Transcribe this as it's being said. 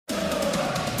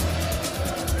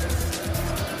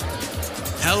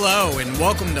Hello and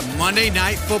welcome to Monday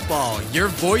Night Football, your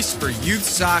voice for youth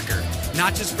soccer,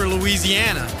 not just for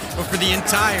Louisiana, but for the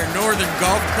entire northern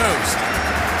Gulf Coast.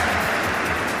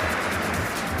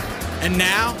 And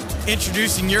now,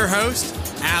 introducing your host,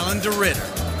 Alan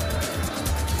DeRitter.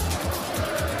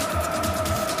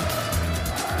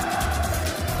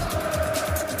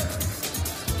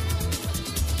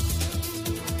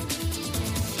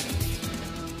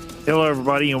 Hello,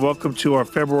 everybody, and welcome to our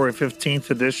February 15th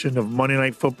edition of Monday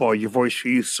Night Football, your voice for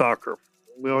youth soccer.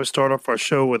 We always start off our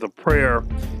show with a prayer.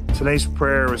 Today's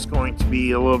prayer is going to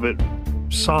be a little bit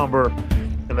somber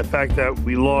in the fact that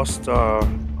we lost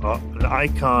an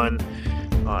icon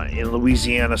in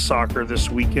Louisiana soccer this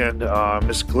weekend,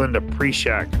 Miss Glenda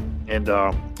Preshak. And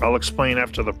I'll explain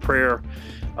after the prayer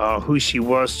who she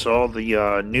was to all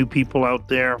the new people out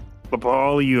there. But for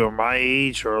all of you are my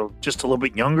age or just a little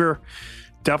bit younger,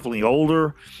 definitely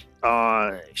older,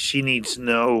 she needs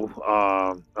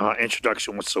no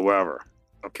introduction whatsoever.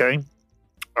 Okay?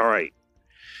 All right.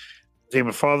 In the name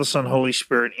of Father, Son, Holy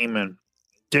Spirit, amen.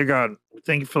 Dear God, we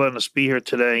thank you for letting us be here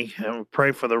today, and we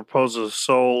pray for the repose of the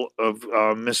soul of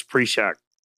Miss Preshak.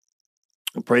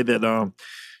 We pray that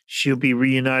she'll be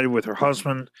reunited with her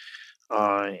husband,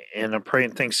 and I pray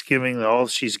in thanksgiving that all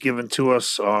she's given to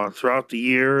us throughout the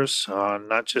years,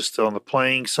 not just on the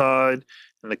playing side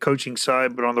and the coaching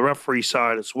side, but on the referee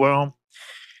side as well.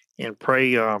 And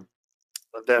pray that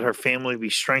her family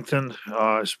be strengthened,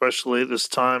 especially at this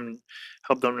time.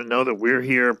 Help them to know that we're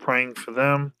here praying for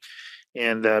them,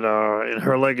 and that and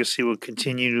her legacy will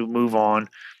continue to move on,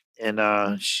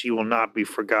 and she will not be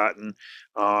forgotten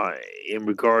in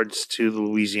regards to the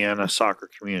Louisiana soccer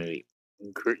community.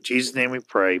 In Jesus' name we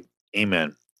pray.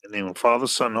 Amen. In the name of Father,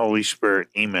 Son, Holy Spirit.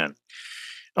 Amen.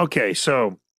 Okay,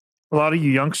 so a lot of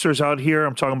you youngsters out here,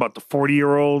 I'm talking about the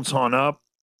 40-year-olds on up,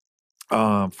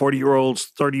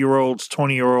 40-year-olds, 30-year-olds,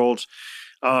 20-year-olds.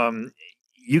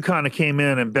 You kind of came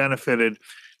in and benefited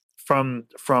from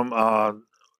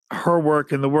her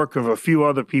work and the work of a few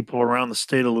other people around the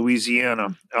state of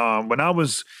Louisiana. When I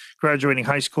was graduating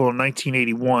high school in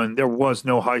 1981, there was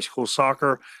no high school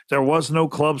soccer. There was no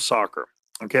club soccer.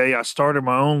 Okay, I started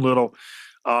my own little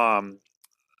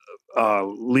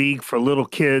league for little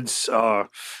kids,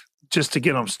 just to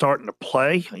get them starting to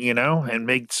play, and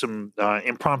make some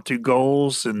impromptu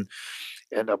goals,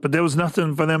 but there was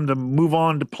nothing for them to move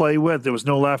on to play with. There was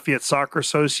no Lafayette Soccer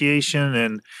Association,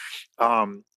 and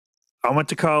I went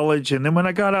to college, and then when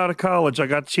I got out of college, I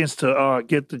got the chance to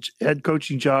get the head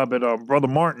coaching job at Brother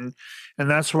Martin, and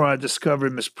that's where I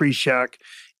discovered Miss Preshak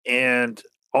and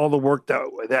all the work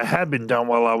that had been done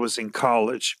while I was in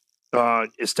college,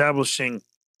 establishing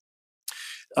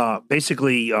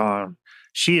basically.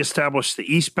 She established the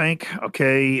East Bank,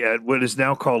 at what is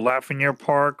now called Lafayette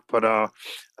Park, but I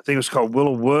think it was called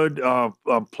Willow Wood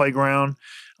Playground,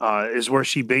 is where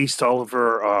she based all of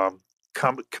her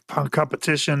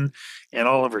competition and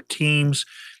all of her teams.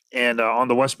 And on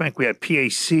the West Bank, we had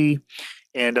PAC,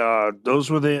 and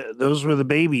those were the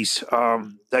babies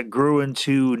that grew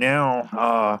into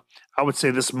now, I would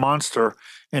say, this monster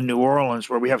in New Orleans,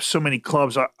 where we have so many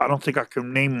clubs. I don't think I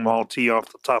can name them all to you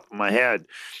off the top of my head,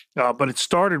 but it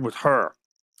started with her,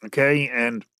 okay?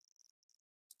 And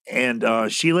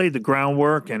she laid the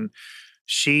groundwork, and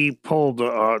she pulled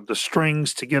the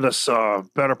strings to get us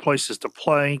better places to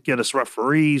play, get us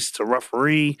referees to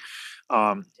referee,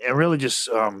 and really just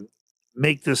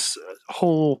make this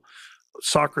whole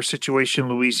soccer situation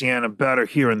in Louisiana better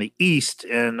here in the East.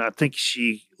 And I think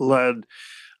she led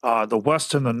the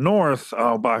West and the North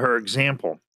by her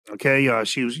example. Okay,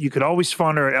 you could always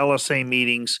find her at LSA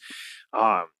meetings.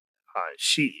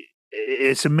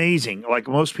 It's amazing. Like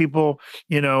most people,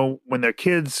 when their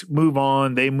kids move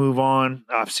on, they move on.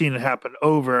 I've seen it happen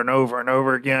over and over and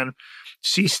over again.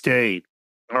 She stayed.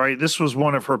 All right, this was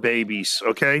one of her babies.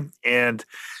 Okay, and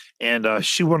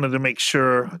she wanted to make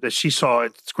sure that she saw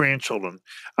its grandchildren.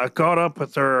 I got up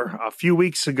with her a few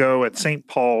weeks ago at St.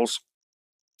 Paul's,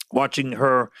 watching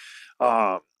her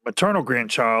maternal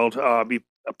grandchild be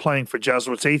playing for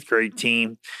Jesuits' 8th grade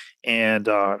team, and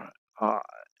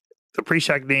the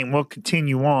Preshak name will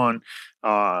continue on,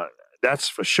 that's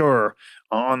for sure,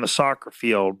 on the soccer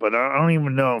field. But I don't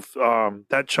even know if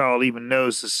that child even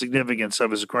knows the significance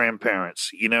of his grandparents,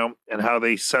 and how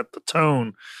they set the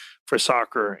tone for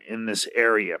soccer in this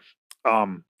area.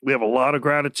 We have a lot of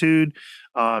gratitude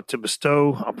to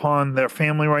bestow upon their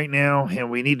family right now,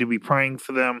 and we need to be praying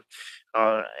for them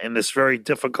in this very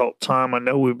difficult time. I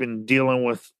know we've been dealing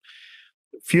with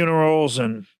funerals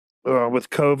and with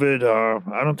COVID.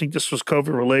 I don't think this was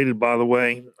COVID related, by the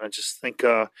way. I just think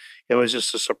it was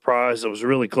just a surprise. I was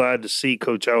really glad to see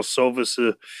Coach Al Silvas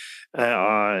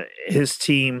his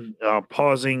team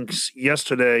pausing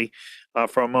yesterday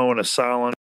for a moment of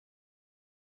silence.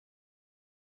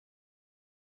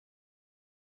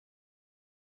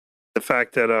 The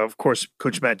fact that, of course,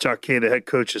 Coach Matt Jacquet, the head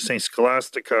coach of St.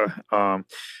 Scholastica,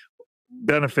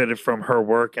 benefited from her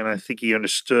work, and I think he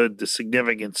understood the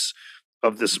significance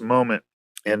of this moment.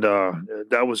 And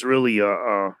that was really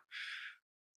a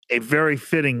very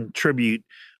fitting tribute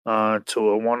to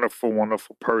a wonderful,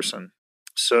 wonderful person.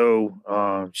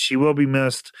 So she will be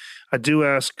missed. I do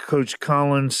ask Coach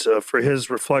Collins for his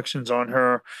reflections on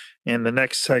her in the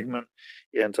next segment,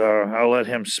 and I'll let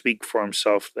him speak for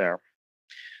himself there.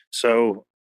 So,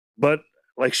 but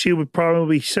like she would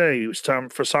probably say, it was time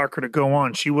for soccer to go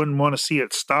on. She wouldn't want to see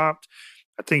it stopped.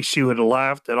 I think she would have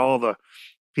laughed at all the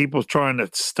people trying to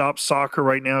stop soccer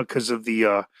right now because of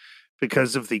the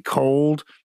cold.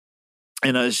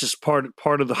 And it's just part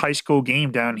of the high school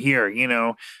game down here.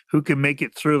 Who can make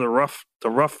it through the rough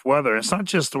weather? It's not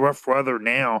just the rough weather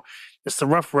now; it's the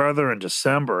rough weather in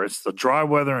December. It's the dry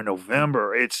weather in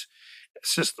November. It's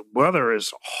just the weather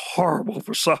is horrible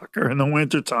for soccer in the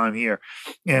wintertime here,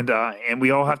 and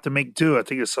we all have to make do. I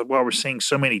think it's why we're seeing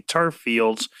so many turf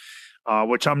fields,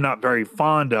 which I'm not very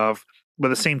fond of. By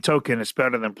the same token, it's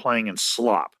better than playing in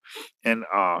slop. And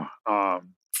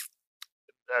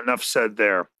enough said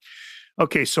there.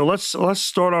 Okay, so let's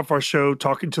start off our show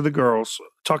talking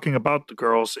about the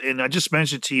girls. And I just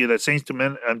mentioned to you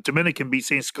that Dominican beat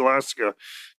St. Scholastica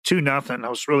 2-0. I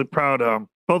was really proud.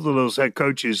 Both of those head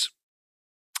coaches,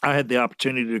 I had the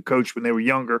opportunity to coach when they were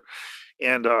younger,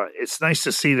 and it's nice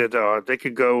to see that they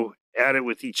could go at it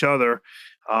with each other,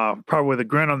 probably with a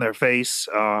grin on their face,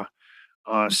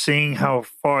 seeing how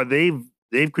far they've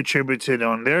contributed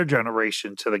on their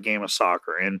generation to the game of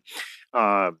soccer. And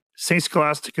St.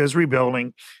 Scholastica is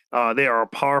rebuilding. They are a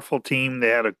powerful team. They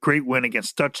had a great win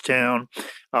against Dutchtown,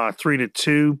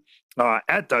 3-2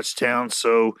 at Dutchtown.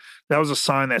 So that was a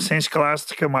sign that St.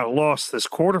 Scholastica might have lost this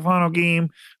quarterfinal game.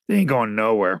 They ain't going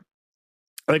nowhere.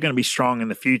 They're going to be strong in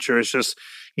the future. It's just,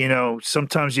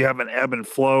 sometimes you have an ebb and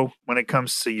flow when it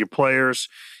comes to your players.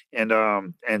 And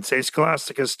St.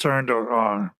 Scholastica's turn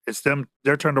to it's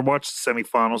their turn to watch the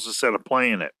semifinals instead of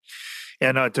playing it.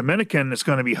 And Dominican is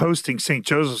going to be hosting St.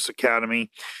 Joseph's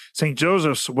Academy. St.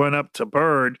 Joseph's went up to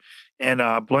Bird and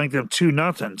blanked them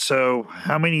 2-0. So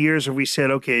how many years have we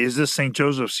said, okay, is this St.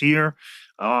 Joseph's year?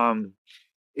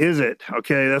 Is it?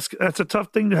 Okay, that's a tough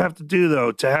thing to have to do,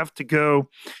 though, to have to go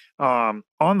on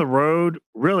the road.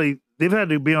 Really, they've had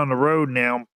to be on the road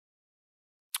now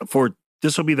for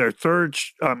this will be their third,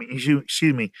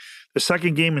 the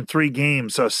second game in 3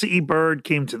 games. C.E. Bird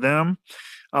came to them.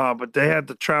 But they had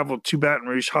to travel to Baton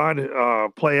Rouge High to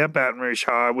play at Baton Rouge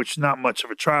High, which is not much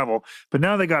of a travel. But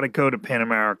now they got to go to Pan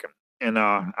American, and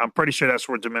I'm pretty sure that's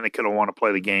where Dominican will want to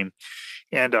play the game,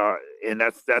 and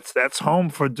that's home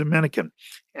for Dominican,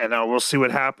 and we'll see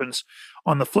what happens.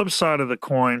 On the flip side of the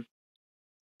coin,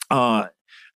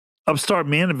 upstart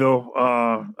Mandeville,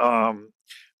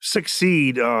 6th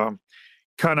seed,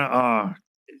 kind of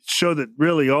show that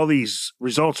really all these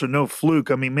results are no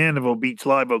fluke. I mean, Mandeville beat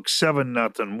Live Oak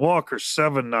 7-0, Walker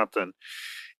 7-0,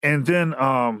 and then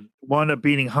wound up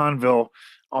beating Hanville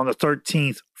on the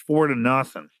 13th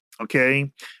 4-0.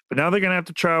 Okay, but now they're going to have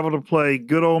to travel to play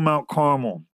good old Mount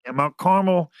Carmel, and Mount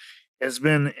Carmel has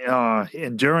been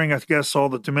enduring, I guess, all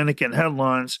the Dominican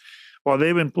headlines while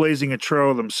they've been blazing a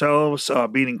trail themselves,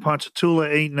 beating Ponchatoula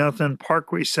 8-0,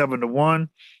 Parkway 7-1,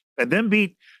 and then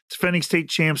beat defending state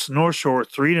champs North Shore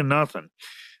 3-0.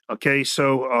 Okay,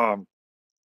 so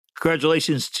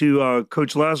congratulations to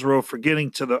Coach Lazaro for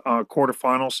getting to the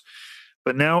quarterfinals.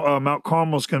 But now Mount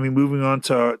Carmel is going to be moving on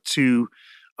to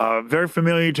very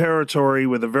familiar territory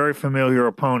with a very familiar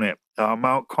opponent,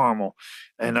 Mount Carmel.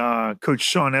 And Coach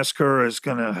Sean Esker is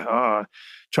going to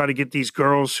try to get these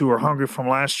girls who are hungry from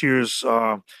last year's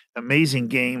amazing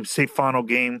game, state final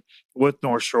game with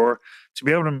North Shore, to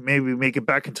be able to maybe make it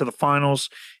back into the finals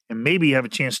and maybe have a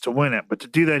chance to win it. But to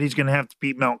do that, he's going to have to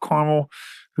beat Mount Carmel,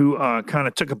 who kind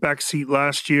of took a back seat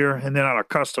last year, and they're not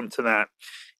accustomed to that.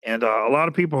 And a lot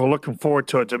of people are looking forward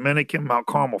to a Dominican Mount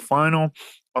Carmel final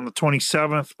on the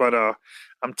 27th. But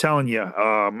I'm telling you,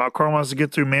 Mount Carmel has to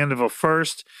get through Mandeville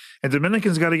first, and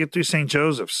Dominican's got to get through St.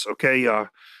 Joseph's. Okay,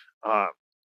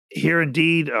 here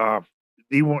indeed,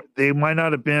 they might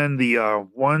not have been the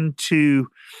 1, 2,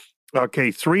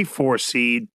 3, 4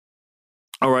 seed.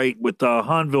 All right, with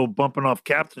Hanville bumping off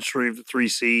captaincy of the 3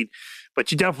 seed,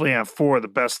 but you definitely have 4 of the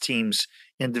best teams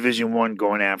in Division I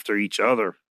going after each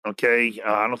other. Okay,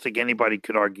 I don't think anybody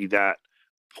could argue that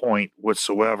point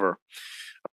whatsoever.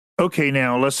 Okay,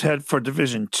 now let's head for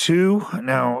Division II.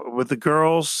 Now with the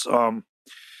girls,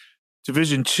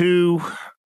 Division 2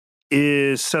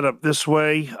 is set up this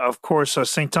way. Of course,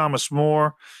 St. Thomas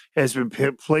More has been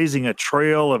blazing a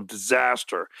trail of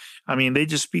disaster. I mean, they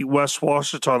just beat West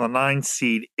Washita, the 9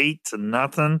 seed,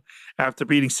 8-0 after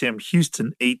beating Sam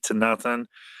Houston 8-0.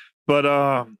 But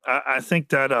I think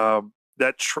that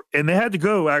and they had to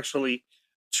go actually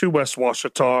to West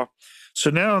Washita, so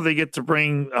now they get to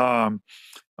bring the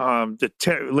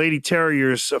Lady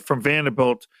Terriers from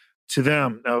Vanderbilt to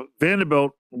them. Now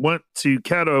Vanderbilt went to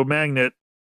Caddo Magnet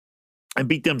and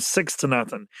beat them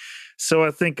 6-0. So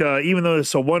I think even though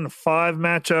it's a 1-5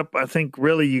 matchup, I think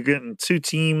really you're getting two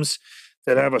teams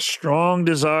that have a strong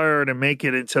desire to make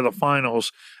it into the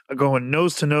finals, going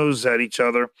nose to nose at each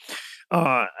other.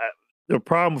 The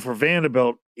problem for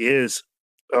Vanderbilt is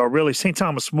really St.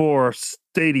 Thomas More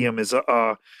Stadium is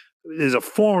a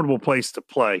formidable place to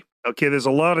play. Okay, there's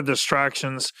a lot of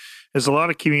distractions. There's a lot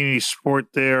of community support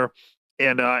there.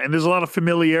 And there's a lot of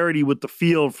familiarity with the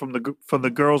field from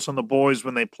the girls and the boys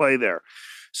when they play there.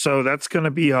 So that's going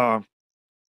to be a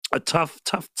tough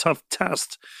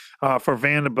test for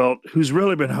Vanderbilt, who's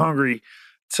really been hungry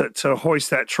to hoist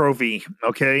that trophy.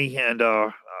 Okay, and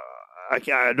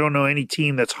I don't know any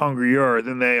team that's hungrier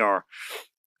than they are.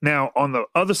 Now on the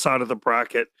other side of the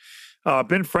bracket,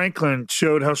 Ben Franklin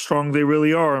showed how strong they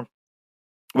really are.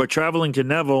 We're traveling to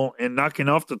Neville and knocking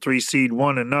off the 3 seed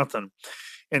 1-0.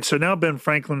 And so now Ben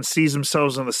Franklin sees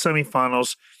themselves in the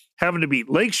semifinals, having to beat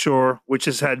Lakeshore, which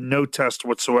has had no test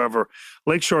whatsoever.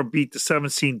 Lakeshore beat the 7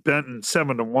 seed Benton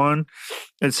 7-1.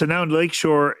 And so now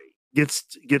Lakeshore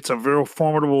gets a very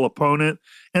formidable opponent,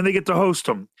 and they get to host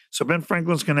them. So Ben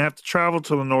Franklin's going to have to travel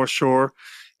to the North Shore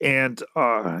and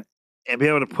be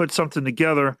able to put something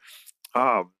together.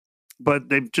 But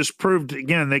they've just proved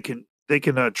again they can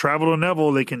travel to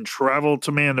Neville, they can travel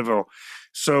to Mandeville.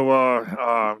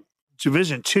 So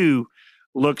Division 2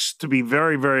 looks to be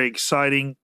very, very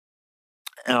exciting.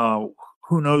 Who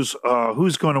knows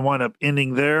who's going to wind up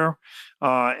ending there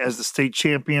as the state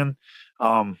champion?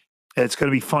 It's going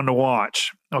to be fun to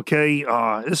watch. Okay,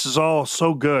 this is all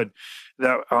so good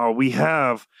that we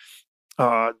have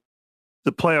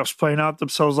the playoffs playing out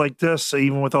themselves like this,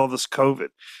 even with all this COVID.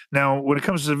 Now, when it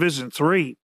comes to Division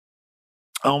 3,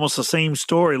 almost the same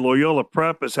story. Loyola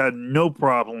Prep has had no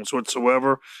problems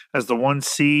whatsoever as the 1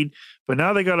 seed, but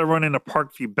now they got to run into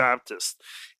Parkview Baptist.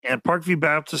 And Parkview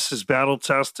Baptist is battle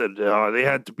tested. They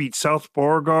had to beat South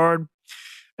Beauregard,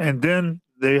 and then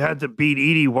they had to beat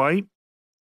Edie White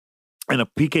in a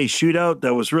PK shootout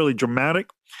that was really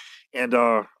dramatic. And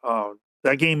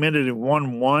that game ended in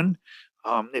 1-1.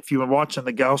 If you were watching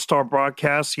the Galstar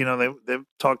broadcast, you know, they've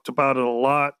talked about it a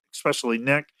lot, especially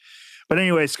Nick. But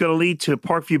anyway, it's going to lead to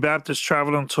Parkview Baptist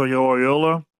traveling to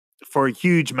Loyola for a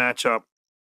huge matchup.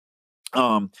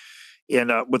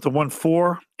 With the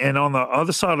 1-4, and on the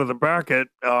other side of the bracket,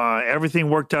 everything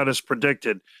worked out as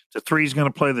predicted. The 3 is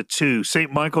going to play the 2.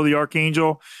 St. Michael the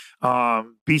Archangel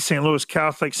beat St. Louis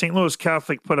Catholic. St. Louis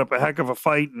Catholic put up a heck of a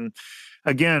fight, and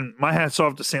again, my hat's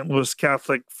off to St. Louis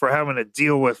Catholic for having to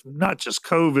deal with not just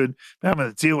COVID, but having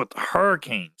to deal with the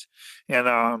hurricanes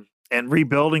and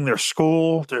rebuilding their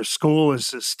school. Their school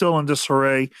is still in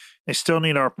disarray. They still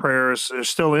need our prayers. They're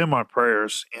still in my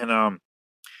prayers, and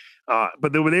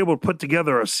but they were able to put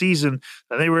together a season,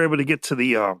 and they were able to get to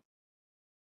the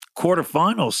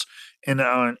quarterfinals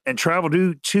and travel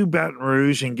to Baton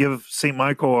Rouge and give St.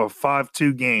 Michael a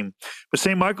 5-2 game. But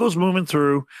St. Michael's moving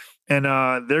through, and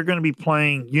they're going to be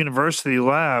playing University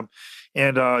Lab,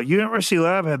 and University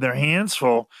Lab had their hands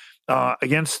full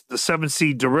against the 7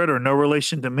 seed DeRidder, no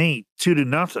relation to me,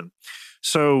 2-0.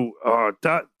 So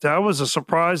that was a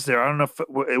surprise there. I don't know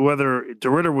whether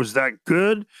DeRidder was that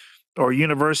good, or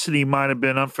University might have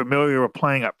been unfamiliar with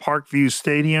playing at Parkview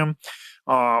Stadium,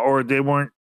 or they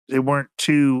weren't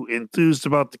too enthused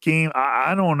about the game.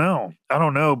 I don't know. But this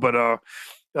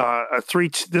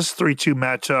 3-2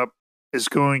 matchup is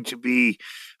going to be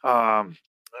going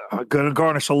to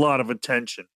garnish a lot of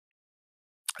attention.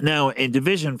 Now in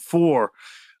Division 4,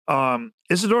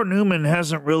 Isidore Newman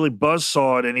hasn't really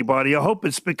buzzsawed anybody. I hope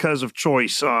it's because of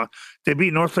choice. They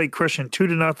beat Northlake Christian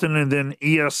 2-0 and then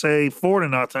ESA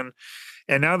 4-0.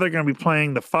 And now they're going to be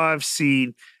playing the 5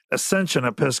 seed Ascension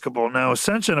Episcopal. Now,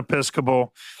 Ascension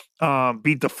Episcopal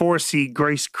beat the 4 seed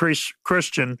Grace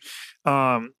Christian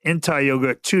in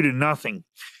Tioga 2-0.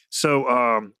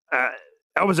 So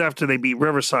that was after they beat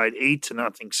Riverside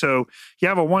 8-0. So you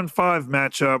have a 1-5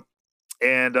 matchup,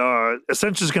 and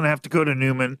Ascension's going to have to go to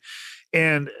Newman.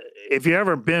 And if you've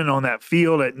ever been on that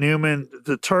field at Newman,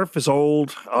 the turf is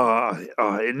old.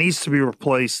 It needs to be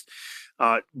replaced.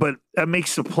 But that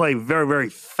makes the play very, very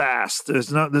fast.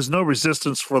 There's no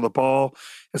resistance for the ball.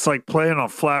 It's like playing on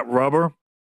flat rubber.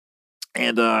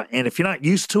 And if you're not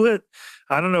used to it,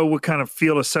 I don't know what kind of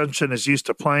field Ascension is used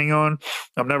to playing on.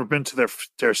 I've never been to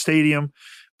their stadium,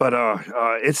 but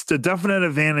it's the definite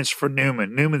advantage for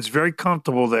Newman. Newman's very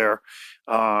comfortable there,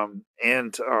 and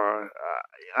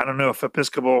I don't know if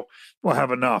Episcopal will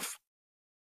have enough.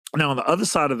 Now on the other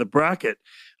side of the bracket,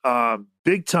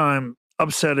 big time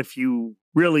upset if you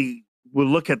really will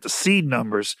look at the seed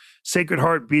numbers. Sacred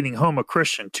Heart beating Houma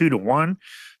Christian 2-1.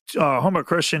 Houma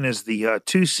Christian is the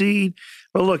 2 seed.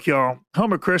 But look, y'all,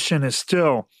 Houma Christian is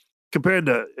still, compared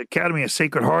to Academy of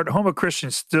Sacred Heart, Houma Christian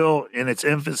is still in its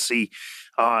infancy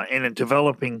and in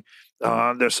developing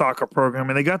their soccer program.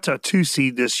 And they got to a 2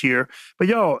 seed this year. But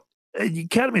y'all,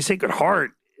 Academy of Sacred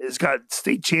Heart has got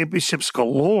state championships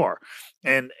galore.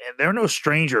 And they're no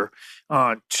stranger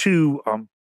to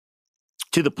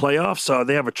the playoffs.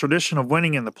 They have a tradition of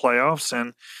winning in the playoffs,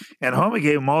 and Houma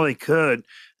gave them all they could.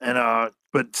 And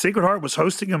but Sacred Heart was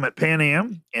hosting them at Pan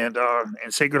Am, and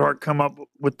Sacred Heart come up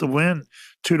with the win,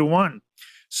 2-1.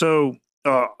 So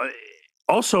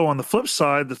also on the flip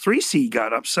side, the 3 seed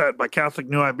got upset by Catholic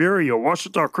New Iberia.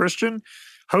 Ouachita Christian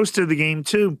hosted the game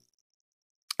too,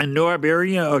 and New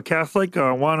Iberia Catholic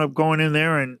wound up going in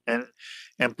there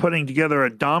and putting together a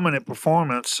dominant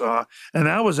performance. And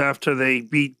that was after they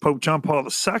beat Pope John Paul II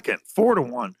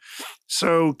 4-1.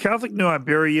 So Catholic New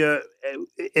Iberia,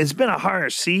 it's been a higher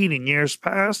seed in years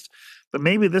past, but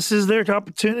maybe this is their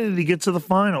opportunity to get to the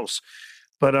finals.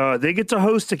 But they get to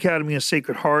host Academy of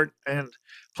Sacred Heart, and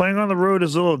playing on the road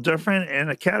is a little different.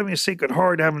 And Academy of Sacred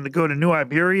Heart having to go to New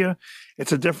Iberia,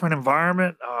 it's a different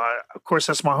environment. Of course,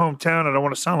 that's my hometown. I don't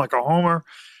want to sound like a homer,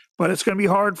 but it's going to be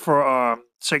hard for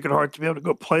Sacred Heart to be able to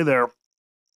go play there.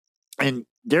 And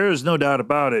there is no doubt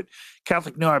about it.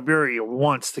 Catholic New Iberia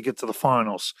wants to get to the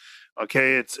finals.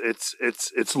 Okay,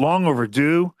 it's long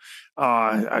overdue.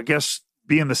 I guess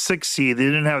being the 6th seed, they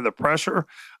didn't have the pressure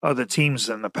of the teams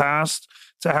in the past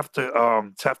to have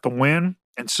to win,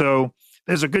 and so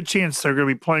there's a good chance they're going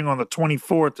to be playing on the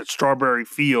 24th at Strawberry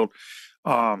Field.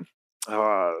 But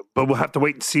we'll have to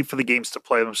wait and see for the games to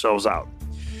play themselves out.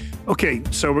 Okay,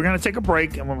 so we're going to take a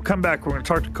break, and when we come back, we're going to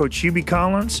talk to Coach Hubie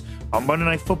Collins on Monday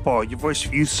Night Football, your voice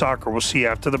for youth soccer. We'll see you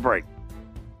after the break.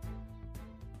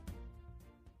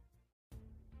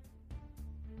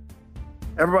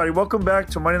 Everybody, welcome back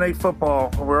to Monday Night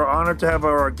Football. We're honored to have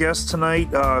our guest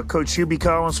tonight, Coach Hubie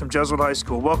Collins from Jesuit High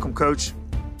School. Welcome, Coach.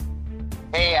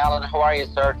 Hey, Alan. How are you,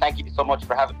 sir? Thank you so much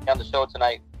for having me on the show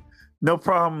tonight. No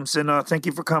problems, and thank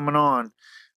you for coming on.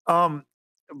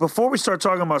 Before we start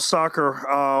talking about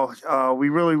soccer, we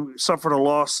really suffered a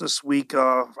loss this week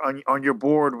on your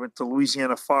board with the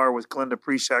Louisiana Fire with Glenda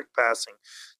Preshak passing.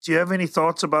 Do you have any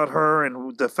thoughts about her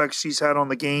and the effect she's had on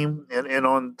the game and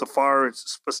on the Fire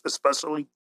especially?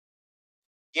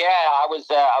 Yeah, I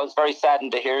was very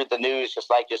saddened to hear the news, just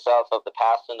like yourself, of the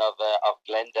passing of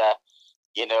Glenda.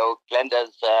 You know,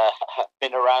 Glenda's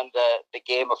been around the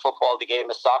game of football, the game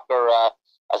of soccer,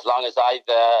 as long as I've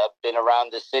been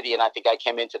around the city. And I think I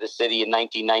came into the city in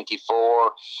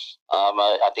 1994.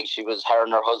 I think her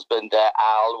and her husband,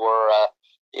 Al, were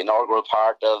inaugural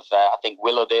part of, I think,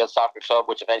 Willowdale Soccer Club,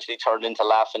 which eventually turned into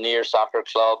Lafreniere Soccer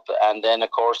Club. And then,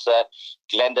 of course,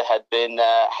 Glenda had been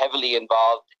heavily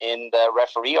involved in the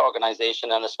referee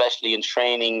organization, and especially in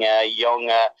training young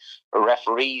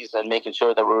referees and making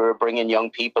sure that we were bringing young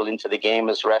people into the game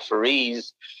as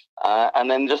referees.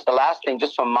 And then just the last thing,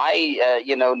 just from my,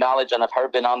 knowledge, and I've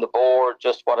heard been on the board,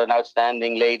 just what an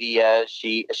outstanding lady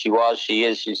she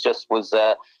is. She just was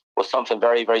something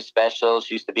very, very special.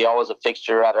 She used to be always a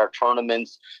fixture at our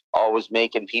tournaments, always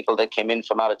making people that came in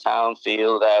from out of town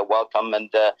feel welcome, and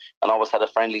always had a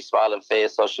friendly smile and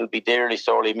face. So she'll be dearly,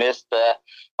 sorely missed.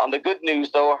 On the good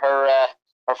news, though,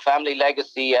 her family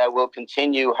legacy will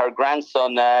continue. Her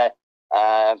grandson,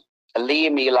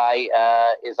 Liam Eli,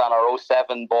 is on our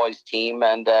 07 boys team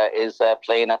and is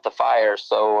playing at the Fire.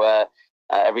 So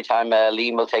every time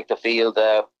Liam will take the field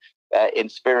in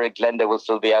spirit, Glenda will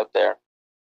still be out there.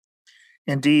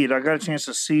 Indeed. I got a chance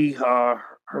to see her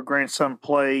grandson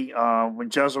play when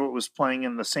Jesuit was playing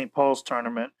in the St. Paul's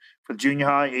tournament for the junior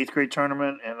high 8th grade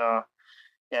tournament.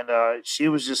 And she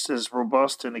was just as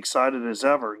robust and excited as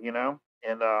ever, you know,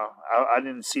 and I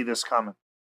didn't see this coming.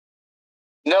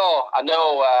 No, I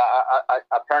know.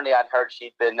 Apparently, I'd heard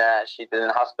she'd been in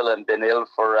hospital and been ill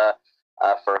for a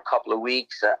couple of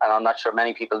weeks, and I'm not sure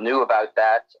many people knew about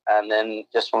that. And then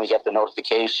just when we get the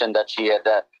notification that she had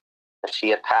she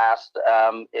had passed.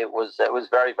 It was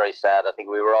very, very sad. I think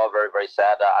we were all very, very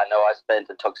sad. I know I spent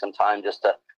and took some time just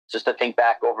to think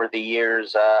back over the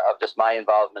years of just my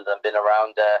involvement and been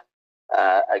around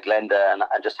Glenda and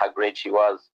just how great she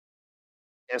was.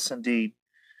 Yes, indeed.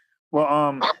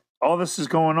 Well, all this is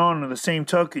going on in the same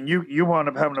token. You wound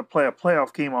up having to play a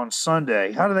playoff game on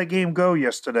Sunday. How did that game go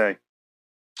yesterday?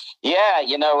 Yeah,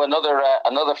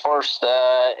 another first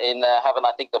in having,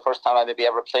 I think, the first time I maybe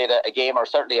ever played a game, or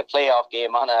certainly a playoff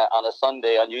game on a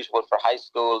Sunday, unusual for high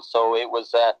school. So it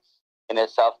was in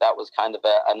itself, that was kind of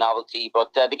a novelty.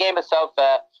 But the game itself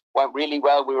went really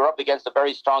well. We were up against a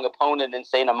very strong opponent in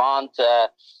Saint Amant,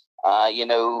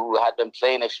 who had been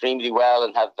playing extremely well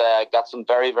and have got some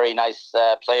very, very nice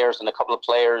players, and a couple of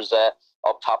players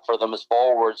up top for them as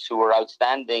forwards who were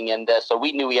outstanding. And so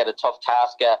we knew we had a tough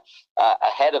task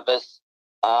ahead of us.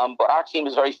 But our team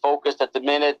was very focused at the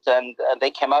minute, and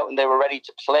they came out and they were ready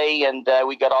to play. And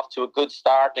we got off to a good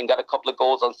start and got a couple of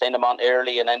goals on Saint Amant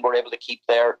early, and then were able to keep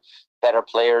their better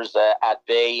players at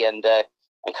bay, and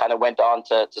kind of went on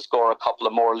to score a couple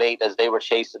of more late as they were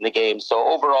chasing the game. So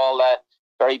overall,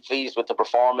 very pleased with the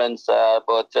performance,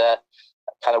 but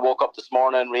kind of woke up this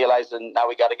morning realizing now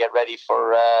we got to get ready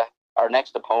for our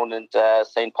next opponent,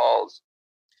 St. Paul's.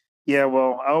 Yeah,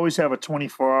 well, I always have a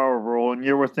 24-hour rule, and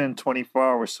you're within 24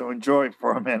 hours, so enjoy it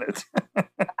for a minute.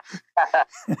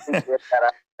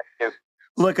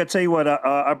 Look, I tell you what,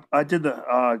 I did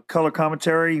the color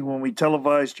commentary when we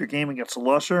televised your game against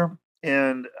Lusher,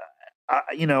 and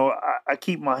I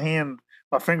keep my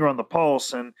finger on the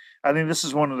pulse, and I think this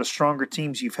is one of the stronger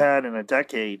teams you've had in a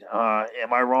decade.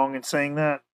 Am I wrong in saying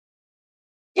that?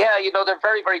 Yeah, they're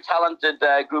very, very talented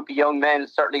group of young men.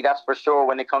 Certainly, that's for sure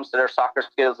when it comes to their soccer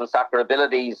skills and soccer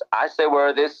abilities. I say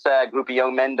where this group of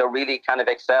young men, they really kind of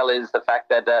excel is the fact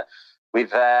that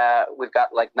we've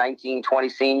got like 19, 20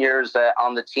 seniors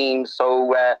on the team.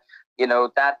 So,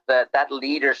 that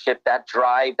leadership, that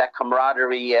drive, that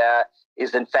camaraderie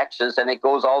is infectious, and it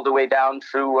goes all the way down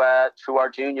through our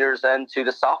juniors and to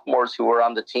the sophomores who are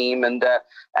on the team. And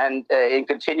in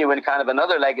continuing kind of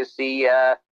another legacy,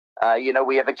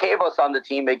 we have a Cabos on the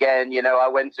team again. I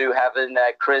went through having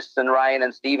Chris and Ryan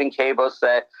and Stephen Cabos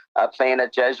playing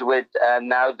at Jesuit, and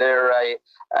now their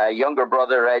younger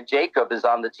brother Jacob is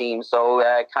on the team. So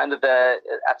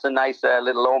that's a nice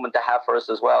little omen to have for us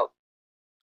as well.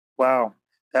 Wow,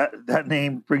 that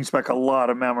name brings back a lot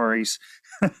of memories.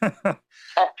 I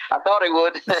thought it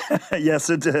would. Yes,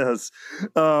 it does.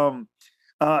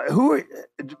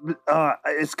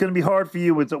 It's going to be hard for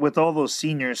you with all those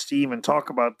seniors, Steve, and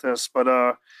talk about this.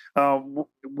 But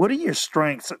what are your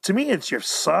strengths? To me, it's your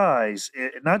size,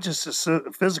 not just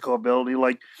the physical ability.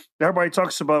 Like everybody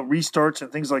talks about restarts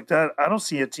and things like that. I don't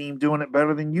see a team doing it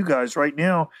better than you guys right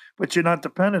now, but you're not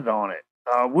dependent on it.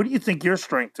 What do you think your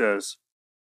strength is?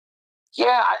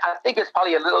 Yeah, I think it's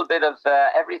probably a little bit of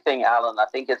everything, Alan. I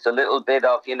think it's a little bit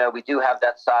of, we do have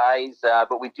that size,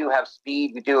 but we do have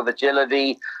speed, we do have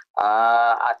agility.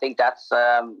 I think that's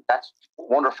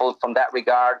wonderful from that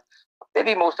regard.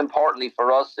 Maybe most importantly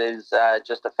for us is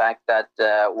just the fact that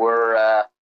I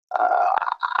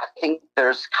think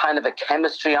there's kind of a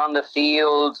chemistry on the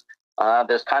field.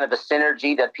 There's kind of a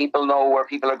synergy that people know where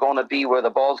people are going to be, where the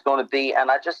ball's going to be. And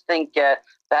I just think that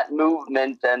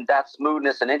movement and that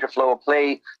smoothness and interflow of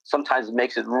play sometimes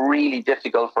makes it really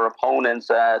difficult for opponents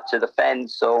to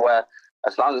defend. So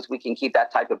as long as we can keep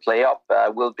that type of play up,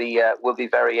 we'll be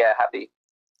very happy.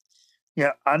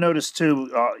 Yeah, I noticed too,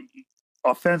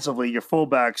 offensively, your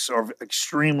fullbacks are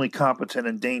extremely competent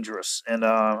and dangerous. And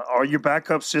are your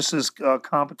backups just as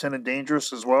competent and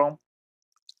dangerous as well?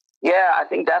 Yeah, I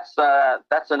think that's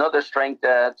another strength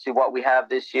to what we have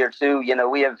this year too.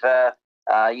 We have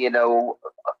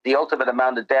the ultimate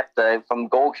amount of depth from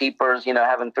goalkeepers.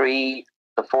 Having 3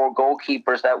 to 4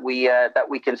 goalkeepers that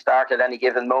we can start at any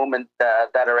given moment that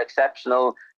are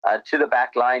exceptional, to the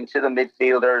back line, to the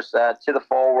midfielders, to the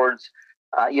forwards.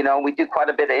 We do quite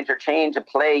a bit of interchange of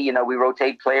play. We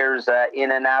rotate players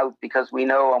in and out because we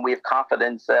know and we have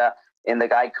confidence in the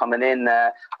guy coming in.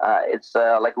 It's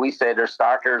like we say, there's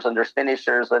starters and there's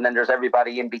finishers, and then there's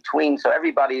everybody in between. So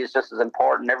everybody is just as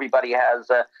important. Everybody has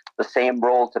the same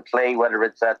role to play, whether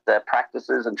it's at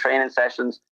practices and training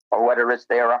sessions or whether it's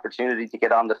their opportunity to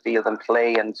get on the field and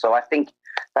play. And so I think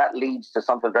that leads to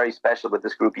something very special with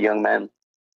this group of young men.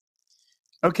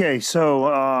 Okay,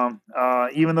 so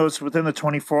even though it's within the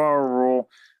 24-hour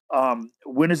rule,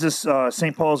 when is this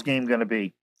St. Paul's game going to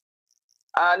be?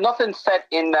 Nothing set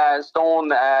in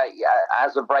stone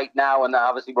as of right now, and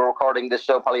obviously we're recording this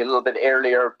show probably a little bit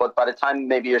earlier, but by the time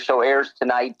maybe your show airs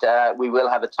tonight, we will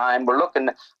have a time. We're looking,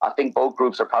 I think both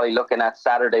groups are probably looking at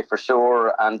Saturday for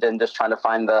sure, and then just trying to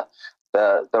find the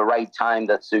right time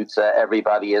that suits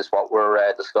everybody is what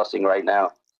we're discussing right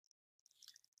now.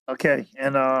 Okay,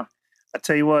 and I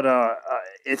tell you what,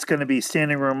 it's going to be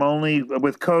standing room only.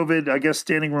 With COVID, I guess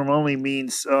standing room only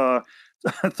means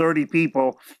 30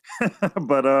 people,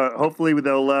 but hopefully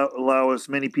they'll allow as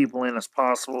many people in as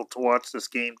possible to watch this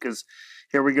game, because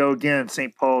here we go again,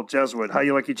 St. Paul Jesuit. How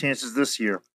you like your chances this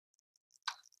year?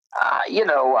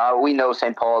 We know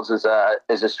St. Paul's is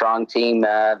a strong team.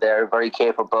 They're very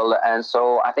capable, and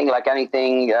so I think like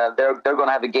anything, they're going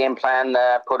to have a game plan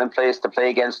put in place to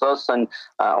play against us, and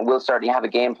we'll certainly have a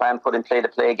game plan put in play to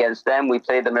play against them. We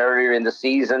played them earlier in the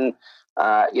season.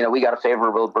 We got a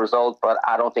favorable result, but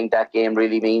I don't think that game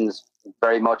really means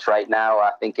very much right now.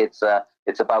 I think it's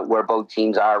about where both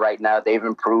teams are right now. They've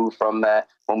improved from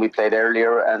when we played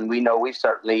earlier, and we know we've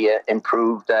certainly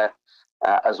improved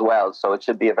as well. So it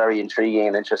should be a very intriguing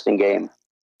and interesting game.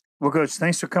 Well, Coach,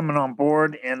 thanks for coming on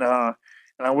board, and I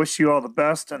wish you all the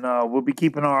best, and we'll be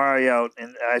keeping our eye out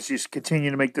and as you continue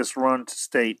to make this run to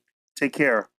state. Take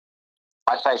care.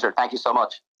 My pleasure. Thank you so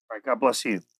much. All right, God bless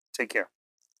you. Take care.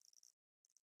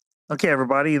 Okay,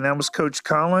 everybody, and that was Coach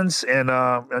Collins, and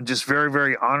I'm just very,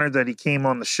 very honored that he came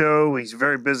on the show. He's a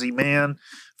very busy man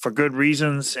for good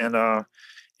reasons, and I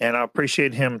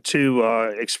appreciate him too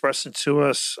expressing to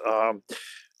us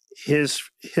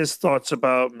his thoughts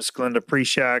about Miss Glenda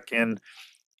Prieshak, and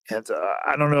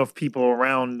I don't know if people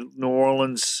around New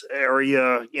Orleans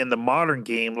area in the modern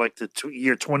game, like the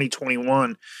year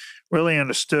 2021, really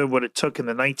understood what it took in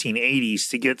the 1980s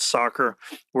to get soccer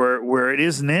where it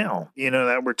is now.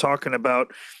 That we're talking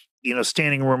about,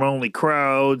 standing room only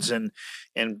crowds and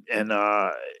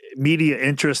media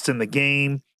interest in the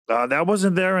game. That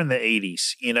wasn't there in the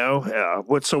 80s,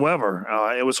 whatsoever.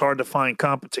 It was hard to find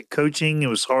competent coaching. It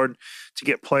was hard to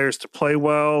get players to play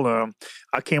well.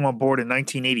 I came on board in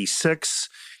 1986,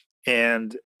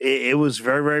 and it was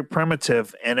very, very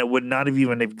primitive, and it would not have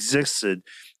even existed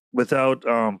without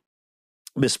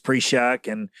Miss Prieshak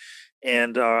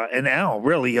and Al,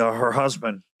 really, her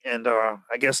husband. And I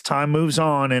guess time moves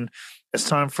on, and it's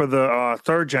time for the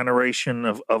third generation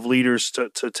of leaders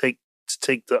to take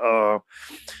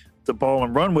the ball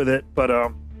and run with it. But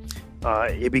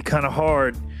it'd be kind of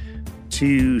hard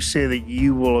to say that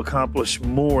you will accomplish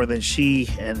more than she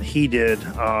and he did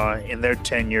in their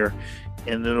tenure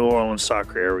in the New Orleans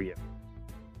soccer area.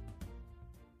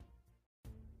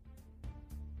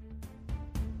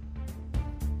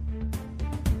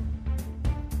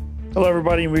 Hello,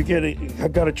 everybody. I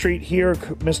got a treat here.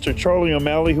 Mr. Charlie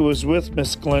O'Malley, who was with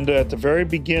Miss Glenda at the very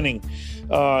beginning,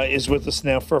 is with us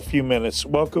now for a few minutes.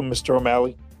 Welcome, Mr.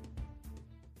 O'Malley.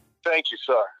 Thank you,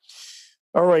 sir.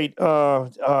 All right.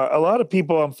 A lot of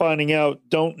people, I'm finding out,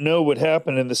 don't know what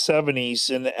happened in the 70s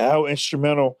and how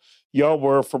instrumental y'all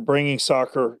were for bringing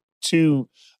soccer to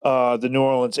the New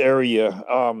Orleans area.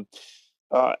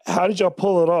 How did y'all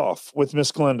pull it off with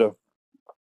Miss Glenda?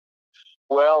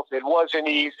 Well, it wasn't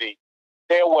easy.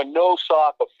 There were no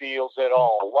soccer fields at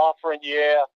all.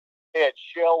 Lafreniere had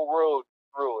shell road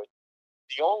through it.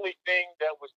 The only thing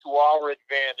that was to our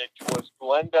advantage was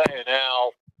Glenda and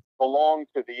Al belonged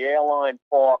to the Airline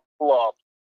Park Club,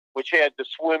 which had the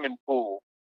swimming pool.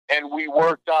 And we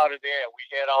worked out of there.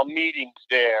 We had our meetings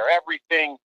there.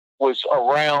 Everything was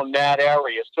around that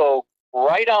area. So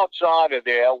right outside of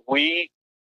there, we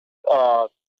put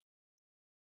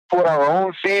our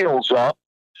own fields up.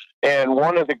 And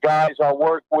one of the guys I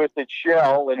worked with at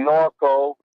Shell in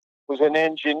Norco was an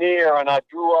engineer, and I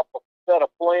drew up a set of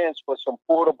plans for some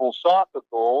portable soccer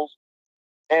goals.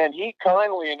 And he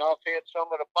kindly enough had some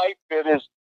of the pipe fitters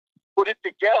put it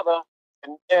together,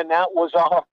 and that was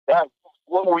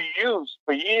what we used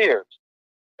for years.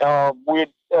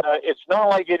 It's not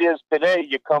like it is today.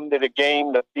 You come to the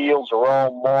game, the fields are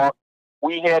all marked.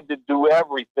 We had to do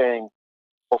everything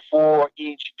before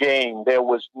each game. There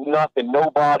was nothing.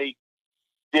 Nobody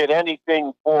did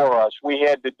anything for us. We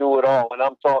had to do it all, and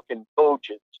I'm talking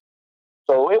coaches.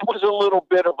 So it was a little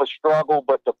bit of a struggle,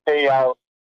 but the payout,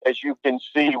 as you can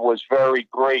see, was very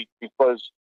great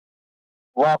because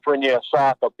Lafreniere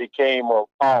soccer became a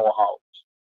powerhouse.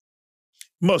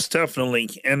 Most definitely.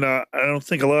 And I don't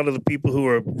think a lot of the people who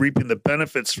are reaping the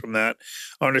benefits from that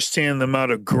understand the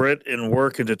amount of grit and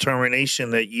work and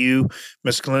determination that you,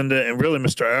 Miss Glenda, and really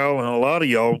Mr. Al, and a lot of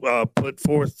y'all put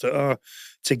forth to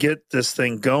get this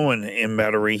thing going in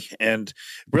Metairie and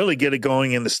really get it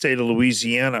going in the state of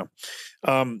Louisiana.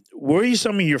 What are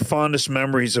some of your fondest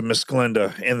memories of Miss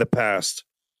Glenda in the past?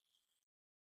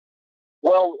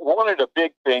 Well, one of the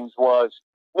big things was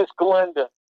Miss Glenda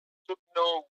took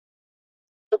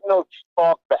no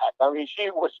talk back. I mean, she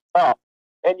was tough,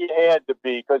 and you had to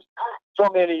be because so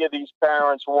many of these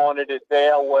parents wanted it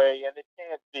their way, and it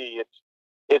can't be.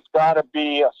 It's got to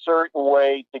be a certain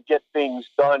way to get things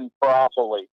done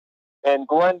properly. And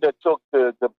Glenda took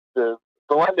the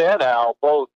Glenda and Al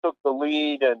both took the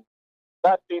lead and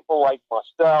got people like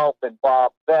myself and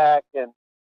Bob Beck and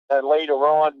later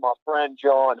on my friend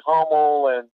John Hummel,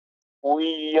 and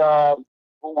we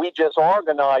just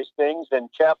organized things and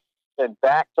kept and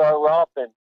backed her up,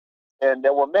 and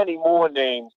there were many more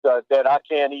names that I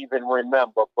can't even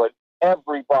remember, but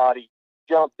everybody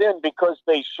jumped in because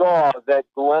they saw that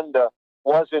Glenda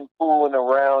wasn't fooling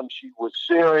around. She was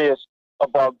serious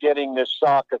about getting this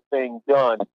soccer thing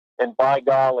done, and by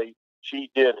golly, she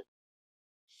did it.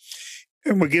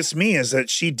 And what gets me is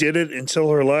that she did it until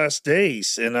her last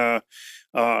days. And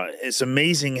it's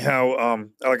amazing how,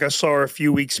 like I saw her a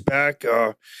few weeks back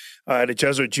at a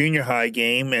Jesuit junior high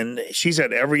game, and she's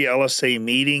at every LSA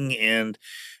meeting. And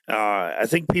I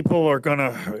think people are going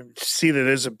to see that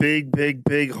there's a big, big,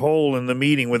 big hole in the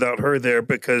meeting without her there,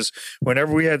 because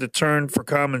whenever we had to turn for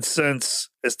common sense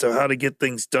as to how to get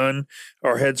things done,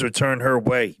 our heads would turn her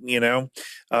way, to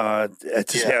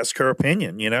ask her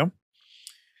opinion,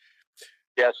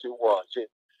 Yes, it was.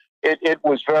 It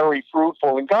was very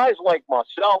fruitful. And guys like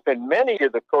myself and many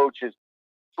of the coaches,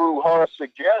 through her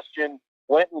suggestion,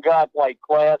 went and got like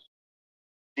class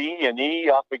D and E,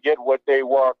 I forget what they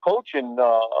were, coaching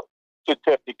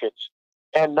certificates.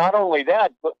 And not only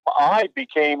that, but I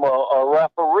became a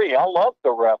referee. I loved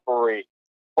the referee,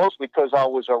 mostly because I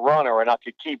was a runner and I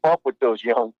could keep up with those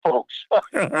young folks.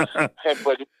 But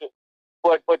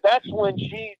that's when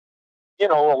she, a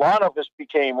lot of us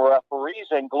became referees,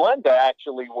 and Glenda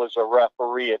actually was a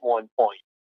referee at one point,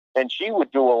 and she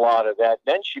would do a lot of that.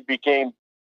 Then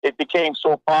it became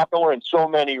so popular and so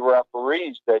many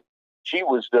referees that she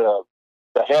was the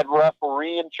head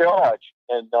referee in charge,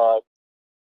 and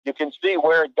you can see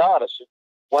where it got us. It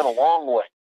went a long way.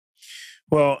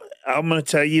 Well, I'm going to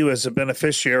tell you, as a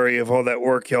beneficiary of all that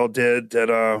work y'all did, that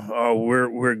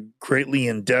we're greatly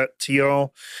in debt to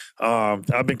y'all.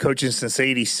 I've been coaching since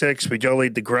 '86, but y'all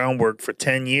laid the groundwork for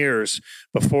 10 years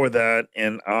before that,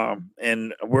 and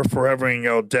we're forever in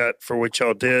y'all debt for what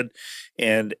y'all did.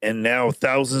 And now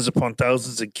thousands upon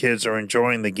thousands of kids are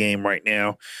enjoying the game right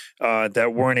now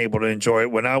that weren't able to enjoy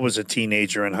it when I was a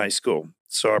teenager in high school.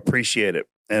 So I appreciate it,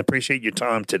 and appreciate your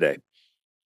time today.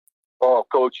 Oh,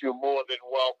 Coach, you're more than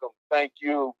welcome. Thank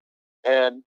you,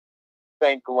 and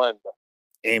thank Glenda.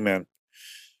 Amen.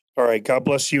 All right. God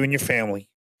bless you and your family.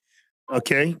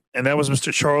 Okay. And that was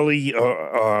Mr. Charlie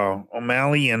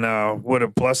O'Malley, and what a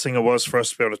blessing it was for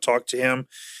us to be able to talk to him.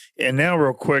 And now,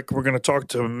 real quick, we're going to talk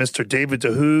to Mr. David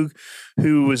DeHoog,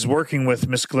 who was working with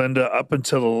Miss Glenda up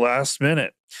until the last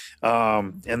minute,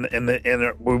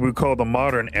 in what we call the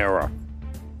modern era.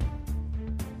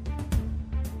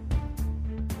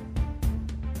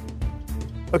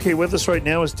 Okay, with us right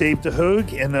now is Dave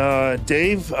DeHoog. And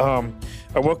Dave, I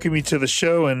welcome you to the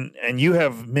show, and you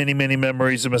have many, many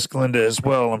memories of Miss Glenda as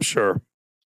well, I'm sure.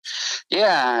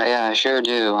 Yeah, I sure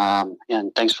do.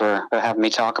 And thanks for having me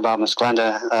talk about Miss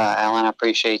Glenda, Alan. I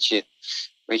appreciate you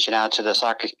reaching out to the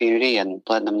soccer community and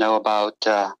letting them know about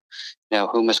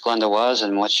who Miss Glenda was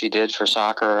and what she did for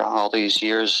soccer all these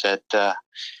years that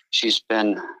she's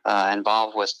been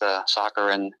involved with soccer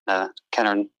in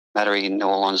Kenner, Metairie, New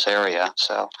Orleans area.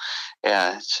 So,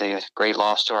 yeah, it's a great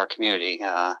loss to our community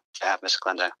to have Miss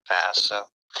Glenda pass. So,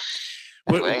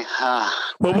 anyway.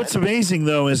 Well, what's amazing,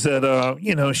 though, is that,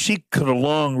 she could have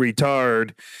long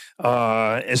retired,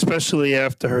 especially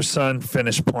after her son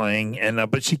finished playing.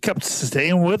 But she kept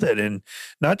staying with it, and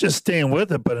not just staying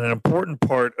with it, but an important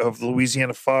part of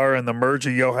Louisiana Fire and the merger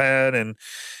y'all had, and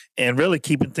really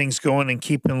keeping things going and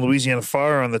keeping Louisiana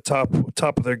Fire on the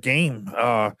top of their game.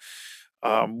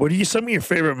 What are some of your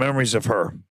favorite memories of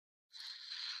her?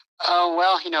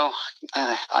 Well,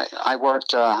 I worked,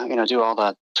 do all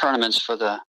the tournaments for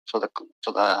the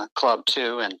club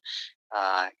too, and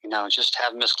just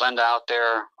have Miss Glenda out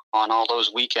there on all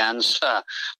those weekends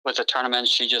with the tournaments.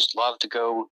 She just loved to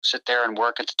go sit there and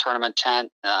work at the tournament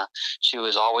tent. She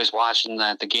was always watching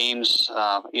the games,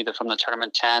 either from the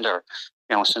tournament tent or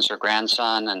since her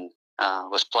grandson and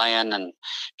was playing, and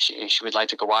she would like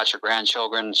to go watch her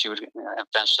grandchildren. She would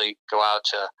eventually go out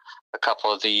to a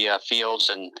couple of the fields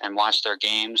and watch their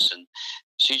games, and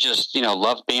she just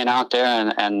loved being out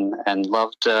there and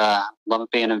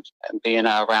loved being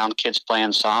around kids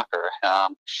playing soccer.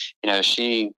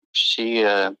 She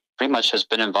pretty much has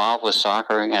been involved with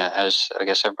soccer, as I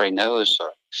guess everybody knows,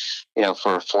 for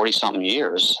 40-something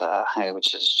years,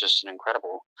 which is just an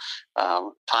incredible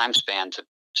time span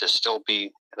to still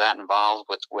be that involved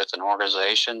with an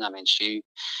organization. I mean, she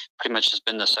pretty much has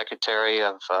been the secretary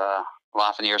of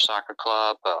Lafreniere Soccer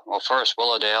Club. First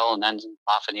Willowdale, and then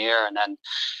Lafreniere, and then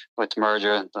with the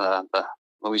merger, the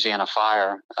Louisiana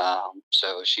Fire.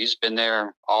 So she's been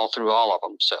there all through all of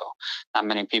them. So not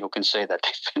many people can say that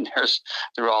they've been there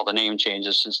through all the name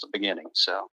changes since the beginning.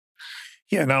 So.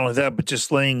 Yeah, not only that, but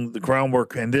just laying the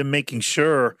groundwork and then making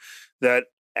sure that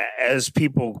as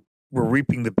people were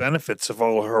reaping the benefits of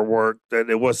all of her work, that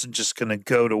it wasn't just going to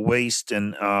go to waste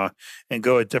and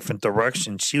go a different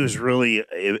direction. She was really,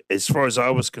 as far as I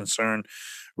was concerned,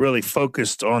 really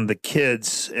focused on the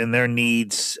kids and their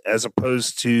needs, as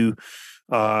opposed to,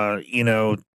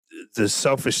 the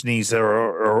selfish needs that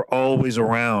are always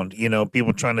around.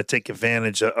 People trying to take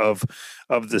advantage of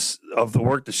the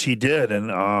work that she did, and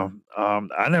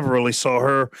I never really saw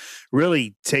her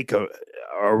really take a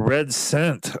red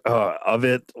cent of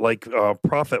it, like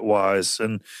profit wise,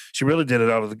 and she really did it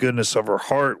out of the goodness of her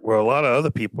heart, where a lot of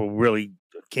other people really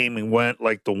came and went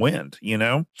like the wind,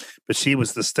 but she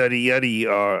was the steady Eddie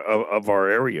of our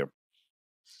area.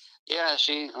 Yeah,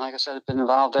 she, like I said, has been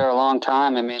involved there a long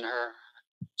time. I mean,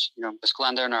 Miss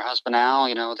Glenda and her husband Al,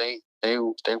 they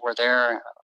were there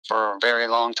for a very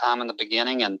long time in the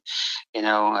beginning, and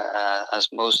as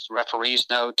most referees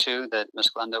know too, that Miss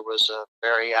Glenda was a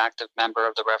very active member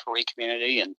of the referee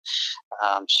community, and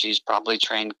she's probably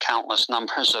trained countless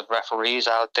numbers of referees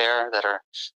out there that are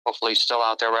hopefully still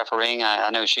out there refereeing. I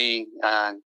know she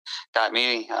got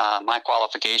me my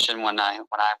qualification when I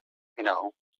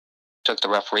took the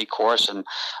referee course, and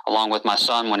along with my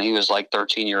son when he was like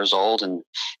 13 years old, and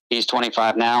he's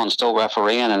 25 now and still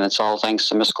refereeing, and it's all thanks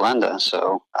to Miss Glenda.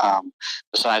 So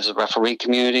besides the referee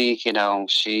community,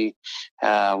 she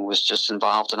was just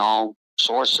involved in all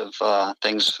sorts of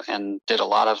things, and did a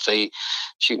lot of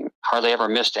she hardly ever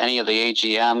missed any of the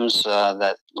AGMs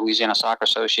that Louisiana Soccer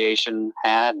Association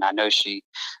had, and I know she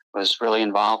was really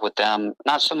involved with them,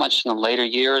 not so much in the later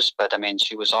years, but I mean,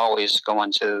 she was always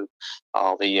going to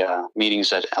all the meetings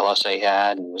that LSA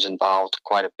had, and was involved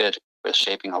quite a bit with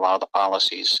shaping a lot of the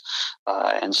policies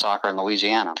in soccer in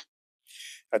Louisiana.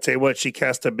 I tell you what, she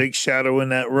cast a big shadow in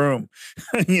that room,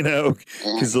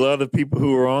 because a lot of people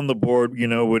who were on the board,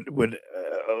 would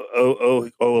owe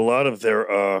a lot of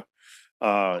their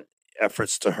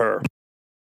efforts to her.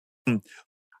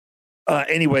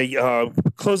 Anyway,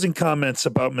 closing comments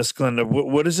about Miss Glenda.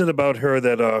 What is it about her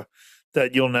that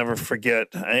you'll never forget?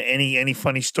 Any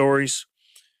funny stories?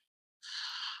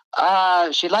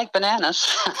 She liked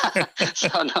bananas.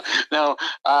 So no.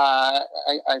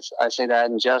 I say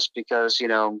that just because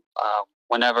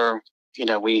whenever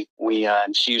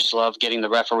she used to love getting the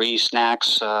referee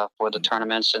snacks for the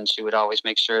tournaments, and she would always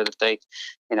make sure that they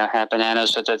had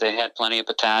bananas so that they had plenty of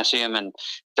potassium, and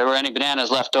if there were any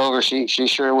bananas left over, she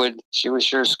would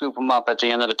scoop them up at the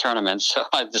end of the tournament. So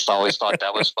I just always thought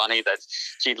that was funny, that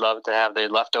she'd love to have the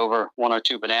leftover 1 or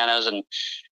 2 bananas. And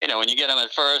when you get them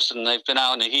at first and they've been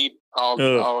out in the heat all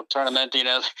tournament, they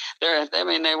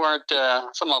weren't,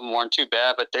 some of them weren't too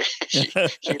bad, but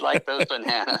she liked those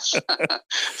bananas.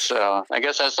 So I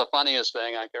guess that's the funniest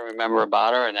thing I can remember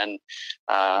about her. And then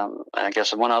I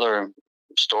guess one other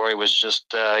story was just,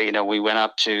 we went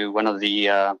up to one of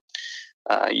the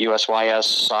USYS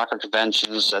soccer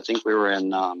conventions. I think we were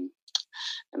in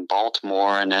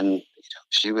Baltimore, and then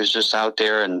she was just out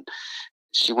there, and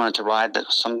she wanted to ride it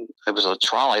was a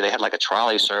trolley. They had like a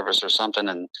trolley service or something,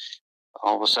 and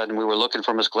all of a sudden we were looking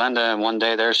for Miss Glenda, and one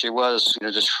day there she was,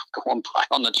 just going by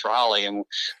on the trolley, and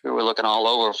we were looking all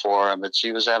over for her, but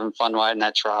she was having fun riding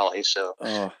that trolley. So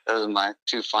those are my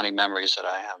 2 funny memories that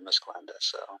I have of Miss Glenda.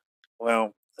 So.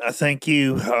 Well, I thank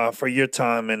you for your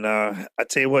time, and I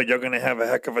tell you what, you're going to have a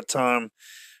heck of a time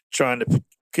trying to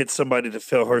get somebody to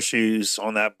fill her shoes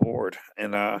on that board,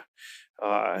 and I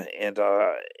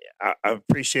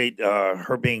appreciate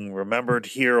her being remembered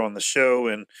here on the show,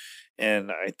 and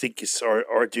I think it's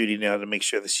our duty now to make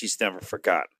sure that she's never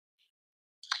forgotten.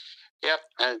 Yep,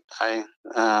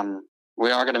 we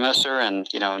are going to miss her, and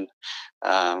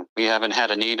we haven't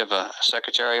had a need of a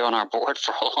secretary on our board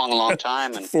for a long, long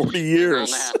time, and 40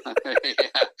 years.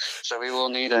 So we will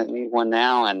need one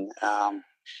now, and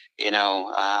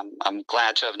I'm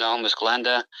glad to have known Miss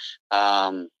Glenda.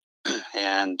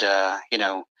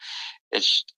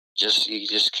 It's just, you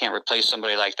just can't replace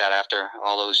somebody like that after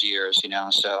all those years,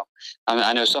 So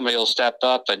I know somebody will step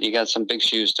up, but you got some big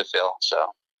shoes to fill. So.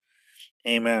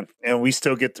 Amen. And we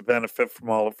still get to benefit from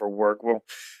all of her work. Well,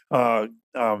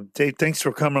 Dave, thanks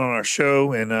for coming on our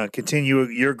show, and continue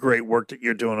your great work that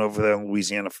you're doing over there in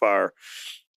Louisiana Fire.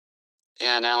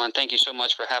 Yeah, and Alan, thank you so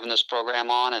much for having this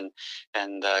program on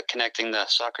and connecting the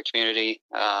soccer community.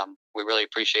 We really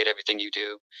appreciate everything you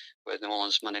do with New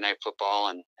Orleans Monday Night Football,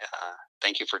 and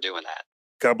thank you for doing that.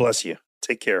 God bless you.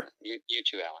 Take care. You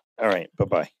too, Alan. All right.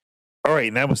 Bye-bye. All right,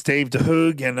 and that was Dave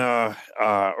DeHoog, and a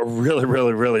really,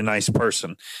 really, really nice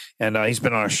person. And he's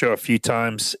been on our show a few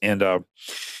times. And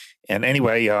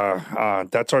anyway,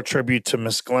 that's our tribute to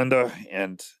Miss Glenda.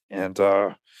 And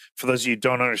for those of you who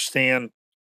don't understand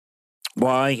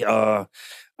why,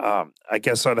 I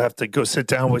guess I'd have to go sit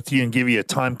down with you and give you a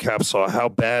time capsule of how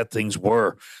bad things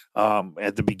were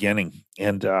at the beginning.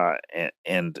 And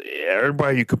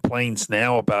everybody who complains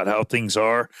now about how things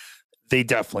are, they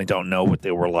definitely don't know what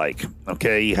they were like,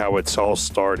 okay, how it's all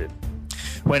started.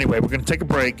 Well, anyway, we're going to take a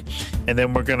break, and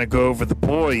then we're going to go over the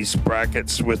boys'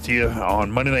 brackets with you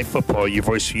on Monday Night Football, your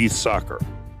voice for youth soccer.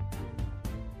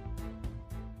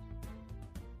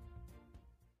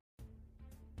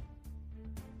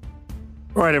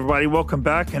 All right, everybody, welcome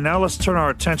back. And now let's turn our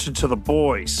attention to the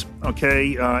boys,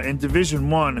 okay? In Division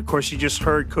One, of course, you just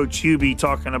heard Coach Hubie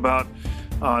talking about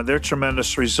their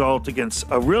tremendous result against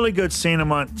a really good St.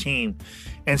 Amant team.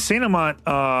 And St. Amant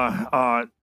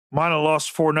might have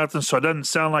lost 4-0, so it doesn't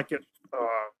sound like it,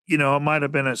 it might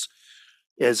have been as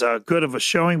good of a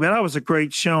showing, but that was a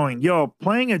great showing.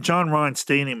 Playing at John Ryan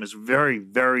Stadium is very,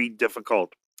 very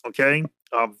difficult, okay?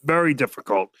 Very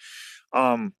difficult.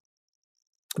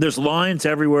 There's lines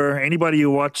everywhere. Anybody who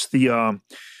watched the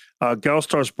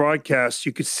Galstars broadcast,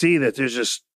 you could see that there's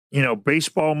just,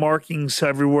 baseball markings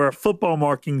everywhere, football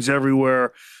markings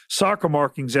everywhere, soccer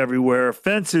markings everywhere,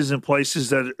 fences in places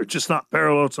that are just not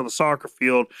parallel to the soccer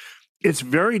field. It's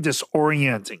very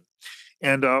disorienting.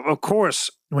 And, of course,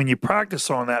 when you practice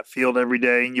on that field every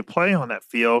day and you play on that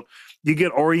field, you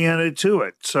get oriented to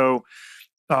it. So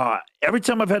every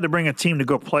time I've had to bring a team to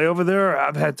go play over there,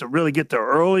 I've had to really get there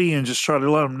early and just try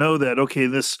to let them know that, okay,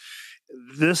 this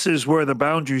is where the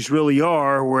boundaries really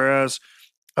are, whereas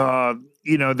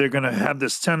they're going to have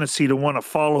this tendency to want to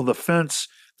follow the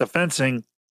fencing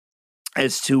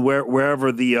as to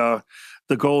wherever the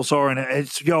goals are, and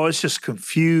it's just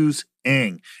confusing.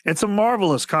 It's a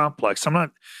marvelous complex.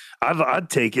 I'd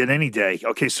take it any day.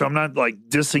 Okay, so I'm not like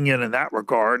dissing it in that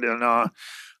regard, and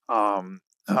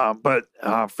but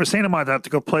for St. Amant to have to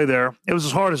go play there, it was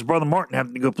as hard as Brother Martin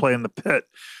having to go play in the pit,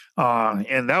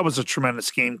 and that was a tremendous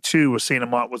game too, where St.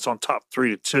 Amant was on top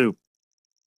 3-2.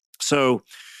 So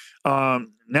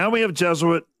now we have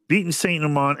Jesuit beating St.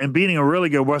 Amant and beating a really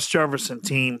good West Jefferson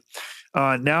team.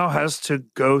 Now has to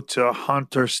go to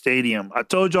Hunter Stadium. I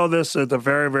told y'all this at the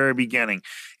very, very beginning.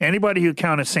 Anybody who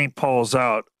counted St. Paul's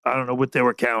out, I don't know what they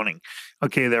were counting.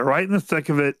 Okay, they're right in the thick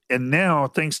of it. And now,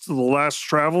 thanks to the last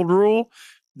traveled rule,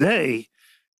 they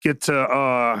get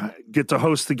to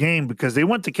host the game because they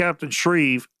went to Captain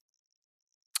Shreve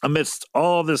amidst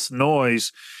all this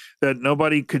noise that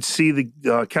nobody could see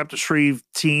the Captain Shreve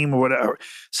team or whatever.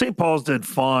 St. Paul's did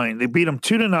fine. They beat them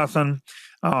 2-0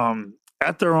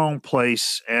 at their own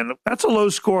place, and that's a low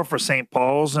score for St.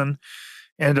 Paul's. And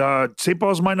St.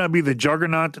 Paul's might not be the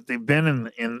juggernaut that they've been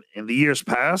in the years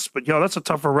past, but that's a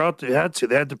tougher route they had to.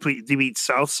 They had to beat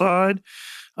Southside,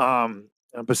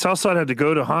 but Southside had to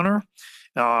go to Hunter.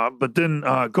 But then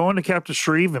going to Captain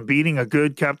Shreve and beating a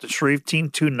good Captain Shreve team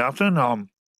 2-0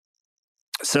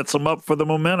 sets them up for the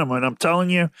momentum. And I'm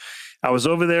telling you, I was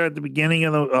over there at the beginning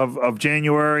of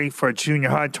January for a junior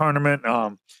high tournament.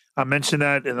 I mentioned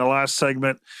that in the last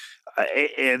segment.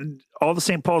 And all the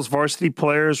St. Paul's varsity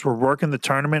players were working the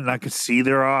tournament, and I could see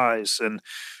their eyes. And,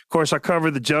 of course, I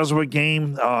covered the Jesuit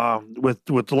game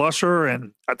with Lusher,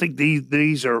 and I think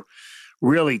these are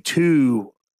really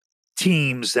two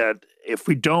teams that if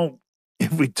we don't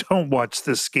watch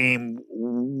this game,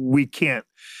 we can't.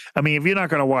 I mean, if you're not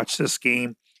going to watch this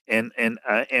game and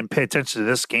pay attention to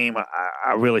this game,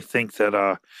 I really think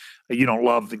that you don't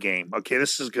love the game. Okay,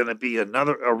 this is going to be a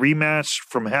rematch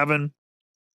from heaven,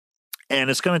 and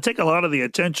it's going to take a lot of the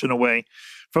attention away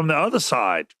from the other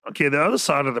side. Okay, the other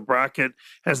side of the bracket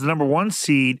has the number 1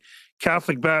 seed,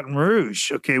 Catholic Baton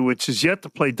Rouge, okay, which is yet to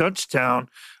play Dutchtown.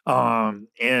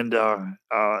 And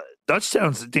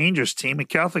Dutchtown's a dangerous team, and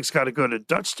Catholic's got to go to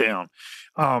Dutchtown.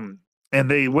 And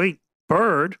they wait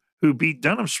Bird, who beat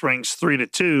Denham Springs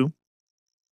 3-2.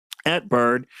 at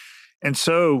Bird. And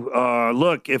so,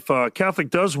 look, if Catholic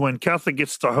does win, Catholic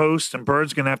gets to host, and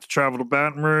Bird's going to have to travel to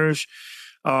Baton Rouge.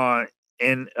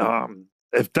 And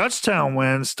if Dutchtown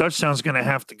wins, Dutchtown's going to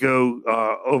have to go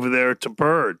over there to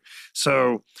Bird.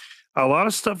 So a lot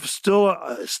of stuff is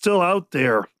still out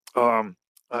there.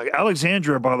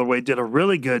 Alexandria, by the way, did a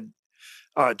really good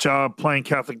job playing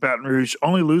Catholic Baton Rouge,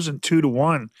 only losing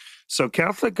 2-1. So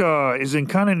Catholic is in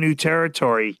kind of new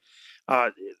territory.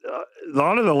 A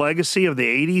lot of the legacy of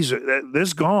the 80s,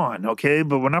 this gone, okay?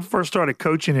 But when I first started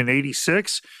coaching in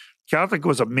 86, Catholic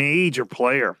was a major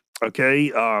player,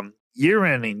 okay? Year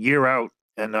in and year out.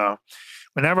 And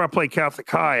whenever I played Catholic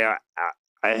High,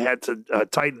 I had to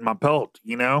tighten my belt,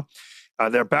 you know?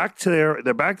 They're back there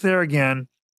again,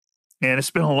 and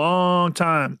it's been a long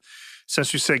time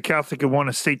since we said Catholic had won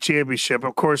a state championship.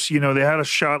 Of course, you know, they had a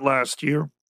shot last year,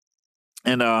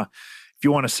 and if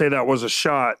you want to say that was a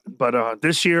shot, but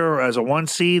this year as a 1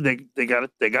 seed, they got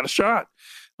a shot.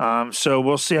 So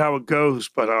we'll see how it goes.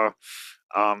 But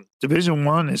Division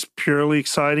I is purely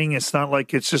exciting. It's not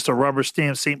like it's just a rubber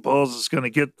stamp. St. Paul's is going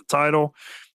to get the title.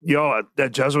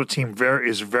 That Jesuit team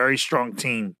is a very strong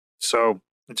team. So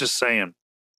just saying.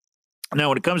 Now,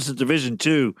 when it comes to Division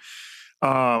II,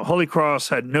 Holy Cross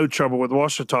had no trouble with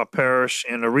Ouachita Parish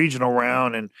in the regional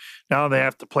round, and now they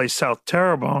have to play South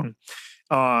Terrebonne.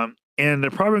 And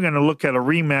they're probably going to look at a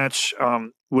rematch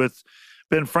with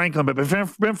Ben Franklin, but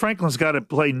Ben Franklin's got to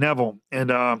play Neville, and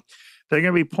they're going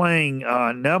to be playing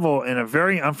Neville in a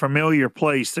very unfamiliar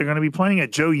place. They're going to be playing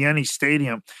at Joe Yenny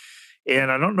Stadium,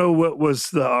 and I don't know what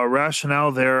was the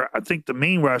rationale there. I think the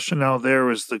main rationale there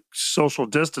is the social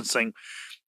distancing,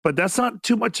 but that's not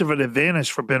too much of an advantage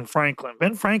for Ben Franklin.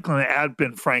 Ben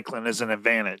Franklin is an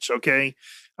advantage, okay?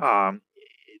 The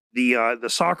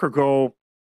soccer goal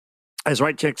is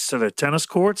right next to the tennis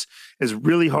courts, is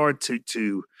really hard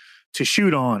to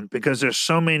shoot on because there's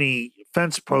so many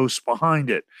fence posts behind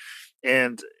it.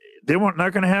 And they weren't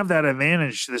not going to have that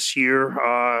advantage this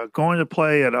year. Going to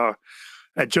play at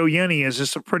Joe Yenny is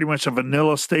just pretty much a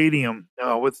vanilla stadium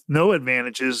with no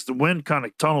advantages. The wind kind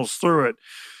of tunnels through it.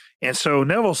 And so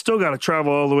Neville still got to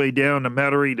travel all the way down to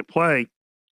Metairie to play.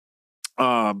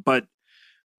 But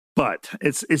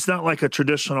it's not like a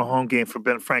traditional home game for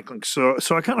Ben Franklin. So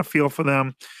I kind of feel for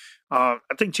them. I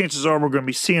think chances are we're going to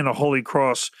be seeing a Holy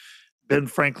Cross Ben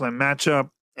Franklin matchup,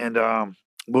 and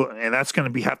that's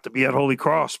going to have to be at Holy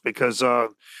Cross because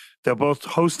they're both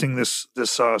hosting this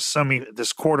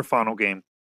quarterfinal game.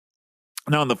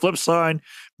 Now on the flip side,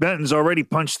 Benton's already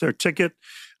punched their ticket.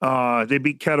 They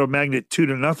beat Caddo Magnet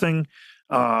 2-0.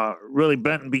 Really,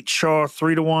 Benton beat Shaw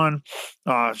 3-1.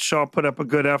 Shaw put up a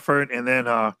good effort, and then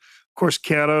of course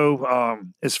Caddo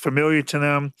is familiar to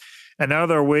them, and now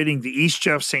they're awaiting the East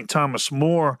Jeff St. Thomas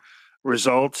More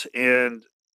result, and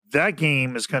that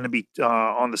game is going to be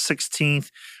on the 16th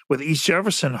with East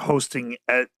Jefferson hosting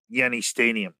at Yenny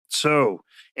Stadium. So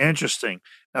interesting.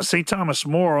 Now St. Thomas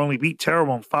More only beat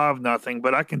Terrebonne 5-0,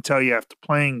 but I can tell you after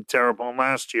playing Terrebonne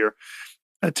last year,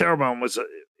 Terrebonne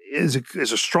is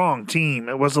a strong team.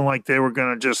 It wasn't like they were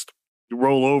going to just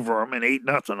roll over them and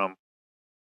 8-0 them.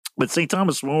 But St.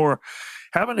 Thomas More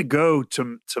having to go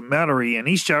to Metairie, and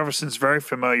East Jefferson's very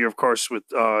familiar, of course, with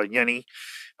Yenny.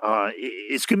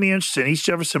 It's going to be interesting. East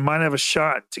Jefferson might have a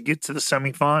shot to get to the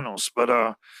semifinals,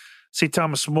 but St.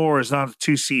 Thomas More is not a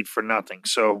 2 seed for nothing.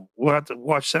 So we'll have to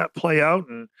watch that play out,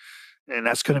 and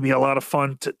that's going to be a lot of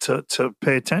fun to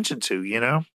pay attention to, you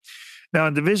know. Now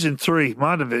in Division III,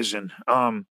 my division,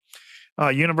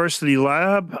 University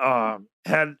Lab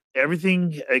had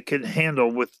everything it could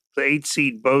handle with the 8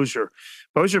 seed Bossier.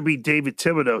 Bossier beat David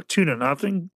Thibodeau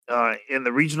 2-0 in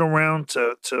the regional round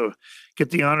to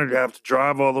get the honor to have to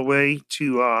drive all the way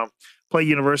to play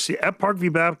University at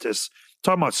Parkview Baptist.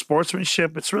 Talking about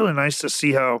sportsmanship, it's really nice to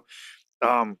see how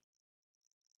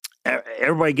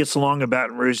everybody gets along in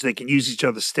Baton Rouge. They can use each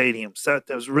other's stadiums. That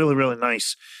was really, really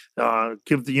nice.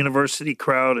 Give the university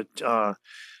crowd a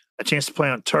chance to play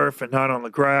on turf and not on the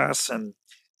grass, and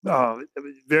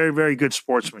very, very good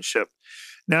sportsmanship.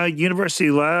 Now, University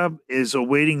Lab is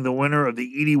awaiting the winner of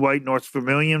the Edie White North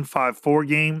Vermilion 5-4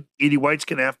 game. Edie White's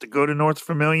going to have to go to North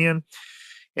Vermilion,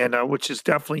 and which is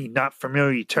definitely not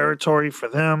familiar territory for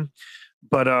them.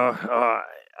 But I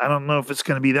don't know if it's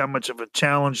going to be that much of a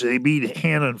challenge. They beat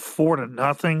Hannon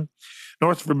 4-0.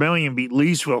 North Vermilion beat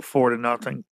Leesville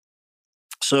 4-0.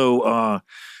 So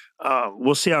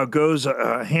we'll see how it goes.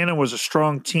 Hannon was a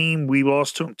strong team. We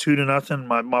lost to them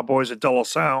 2-0. My boys at De La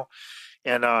Salle.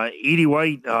 And Edie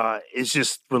White is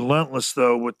just relentless,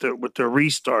 though, with their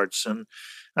restarts. And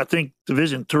I think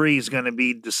Division III is going to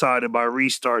be decided by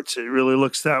restarts. It really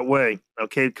looks that way,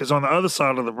 okay? Because on the other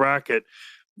side of the bracket,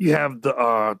 you have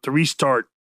the restart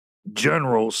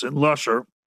Generals in Lusher.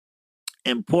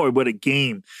 And boy, what a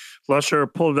game. Lusher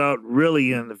pulled out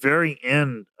really in the very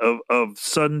end of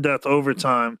sudden death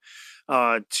overtime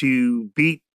to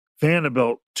beat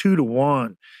Vanderbilt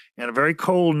 2-1. And a very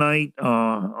cold night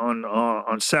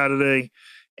on Saturday.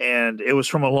 And it was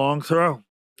from a long throw.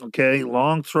 Okay,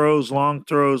 long throws.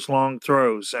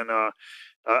 And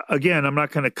again, I'm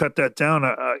not going to cut that down.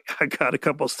 I got a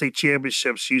couple of state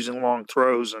championships using long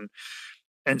throws.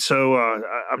 And so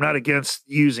I'm not against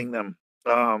using them.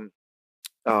 I'm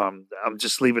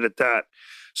just leave it at that.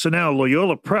 So now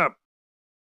Loyola Prep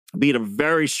beat a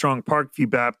very strong Parkview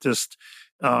Baptist.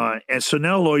 And so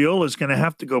now Loyola is going to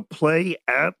have to go play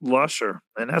at Lusher.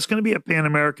 And that's going to be at Pan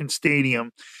American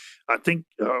Stadium. I think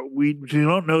we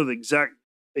don't know the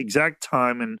exact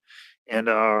time. And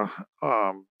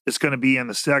it's going to be on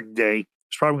the second day.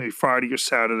 It's probably going to be Friday or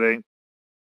Saturday.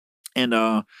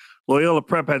 And Loyola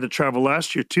Prep had to travel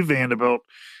last year to Vanderbilt.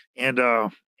 And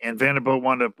Vanderbilt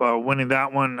wound up winning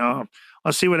that one.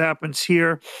 I'll see what happens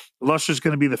here. Lusher's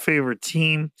going to be the favorite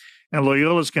team, and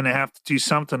Loyola's going to have to do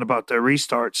something about their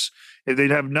restarts. If they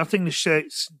have nothing to say,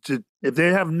 if they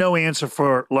have no answer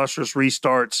for Lusher's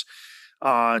restarts,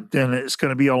 then it's going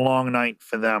to be a long night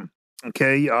for them.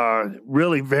 Okay,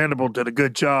 really, Vanderbilt did a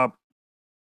good job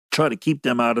trying to keep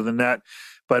them out of the net,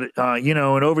 but in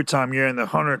overtime, you're in the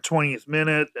 120th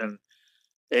minute, and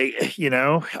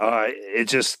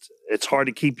it's hard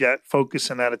to keep that focus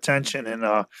and that attention,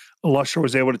 and Lusher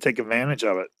was able to take advantage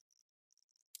of it.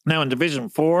 Now in Division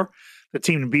 4, the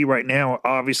team to beat right now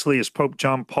obviously is Pope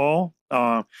John Paul.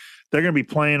 They're going to be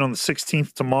playing on the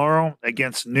 16th tomorrow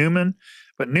against Newman,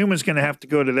 but Newman's going to have to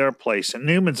go to their place, and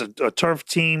Newman's a turf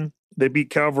team. They beat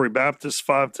Calvary Baptist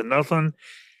 5-0,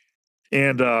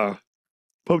 and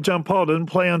Pope John Paul doesn't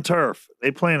play on turf.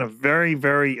 They play in a very,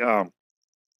 very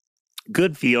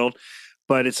good field,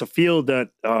 but it's a field that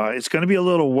it's going to be a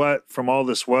little wet from all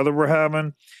this weather we're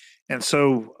having. And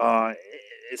so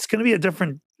it's going to be a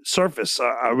different surface.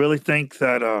 I really think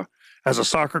that as a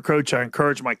soccer coach, I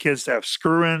encourage my kids to have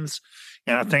screw-ins,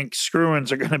 and I think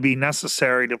screw-ins are going to be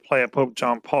necessary to play at Pope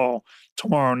John Paul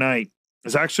tomorrow night.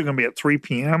 It's actually going to be at 3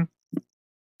 p.m.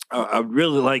 I'd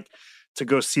really like to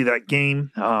go see that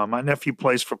game. My nephew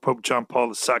plays for Pope John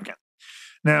Paul II.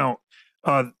 Now,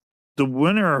 the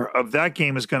winner of that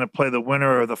game is going to play the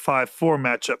winner of the 5-4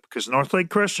 matchup because Northlake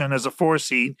Christian, as a 4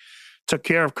 seed, took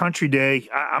care of Country Day.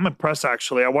 I'm impressed,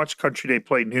 actually. I watched Country Day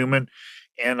play Newman,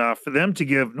 and for them to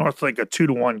give Northlake a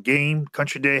 2-1 game,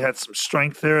 Country Day had some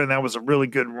strength there, and that was a really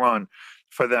good run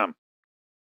for them.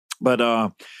 But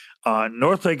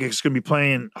Northlake is going to be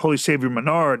playing Holy Savior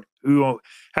Menard, who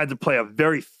had to play a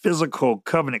very physical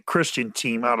Covenant Christian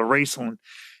team out of Raceland.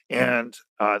 And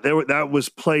that was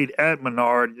played at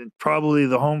Menard, and probably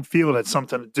the home field had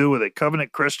something to do with it.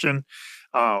 Covenant Christian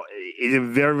is a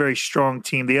very, very strong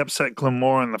team. They upset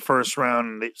Glenmore in the first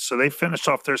round, so they finished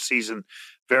off their season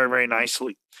very, very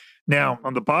nicely. Now,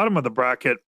 on the bottom of the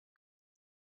bracket,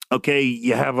 okay,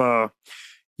 you have the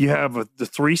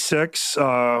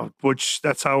 3-6, which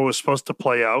that's how it was supposed to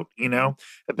play out.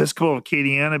 Episcopal of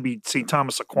Acadiana beat St.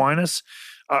 Thomas Aquinas,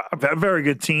 a very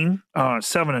good team,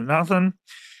 7-0.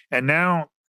 And now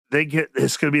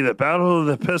it's going to be the battle of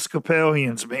the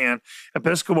Episcopalians, man.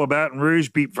 Episcopal Baton Rouge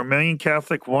beat Vermilion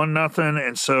Catholic 1-0.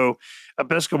 And so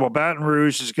Episcopal Baton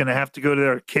Rouge is going to have to go to the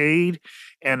arcade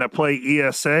and play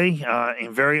ESA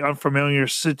in very unfamiliar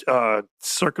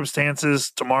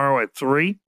circumstances tomorrow at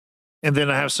 3. And then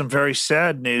I have some very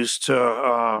sad news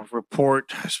to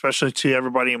report, especially to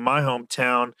everybody in my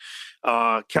hometown.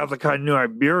 Catholic High New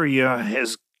Iberia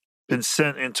has been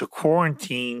sent into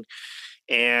quarantine,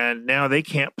 and now they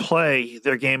can't play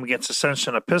their game against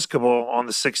Ascension Episcopal on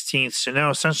the 16th. So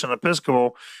now Ascension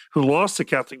Episcopal, who lost to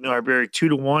Catholic New Iberia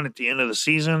 2-1 at the end of the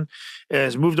season,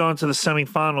 has moved on to the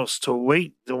semifinals to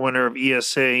await the winner of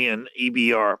ESA and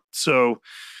EBR. So,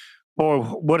 boy,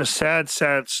 what a sad,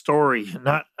 sad story.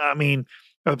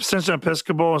 Ascension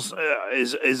Episcopal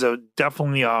is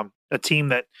definitely a team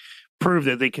that proved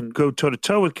that they can go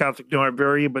toe-to-toe with Catholic New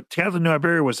Iberia, but Catholic New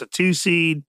Iberia was a 2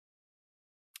 seed.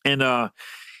 And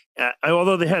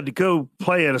although they had to go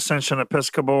play at Ascension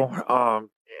Episcopal,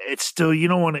 it's still, you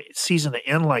don't want a season to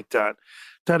end like that.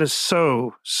 That is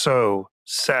so, so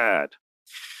sad.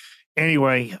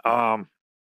 Anyway, I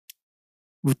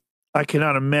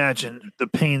cannot imagine the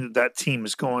pain that team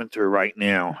is going through right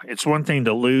now. It's one thing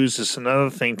to lose. It's another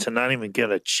thing to not even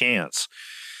get a chance.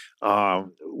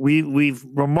 We've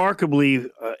remarkably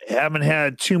haven't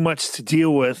had too much to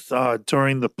deal with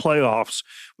during the playoffs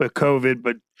with COVID,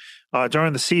 but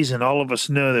during the season, all of us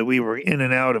know that we were in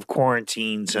and out of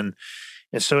quarantines, and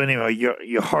And so anyway,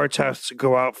 your hearts have to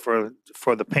go out for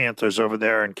the Panthers over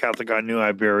there in Catholic New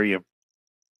Iberia.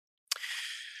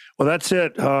 Well, that's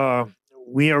it.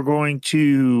 We are going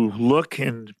to look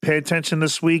and pay attention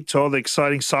this week to all the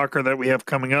exciting soccer that we have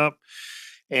coming up.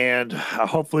 And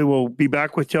hopefully we'll be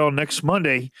back with y'all next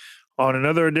Monday on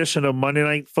another edition of Monday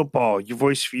Night Football, your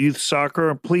voice for youth soccer.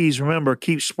 And please remember,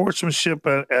 keep sportsmanship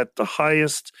at the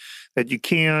highest that you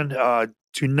can.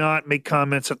 Do not make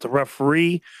comments at the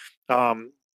referee.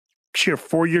 Cheer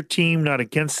for your team, not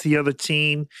against the other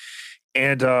team.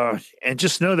 And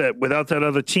just know that without that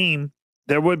other team,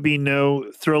 there would be no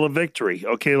thrill of victory.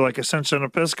 Okay, like Ascension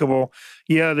Episcopal,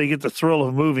 yeah, they get the thrill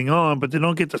of moving on, but they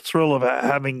don't get the thrill of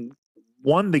having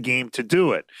won the game to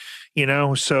do it.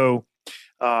 So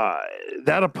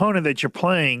that opponent that you're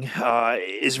playing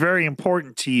is very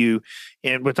important to you,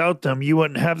 and without them, you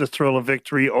wouldn't have the thrill of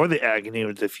victory or the agony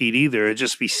of defeat either. It'd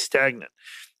just be stagnant.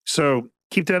 So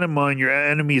keep that in mind. Your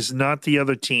enemy is not the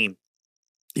other team.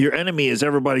 Your enemy is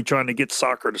everybody trying to get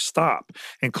soccer to stop,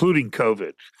 including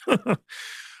COVID.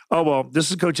 Oh, well, this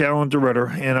is Coach Alan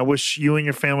DeRitter, and I wish you and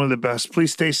your family the best.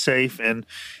 Please stay safe, and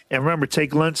remember,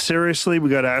 take Lent seriously. We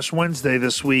got Ash Wednesday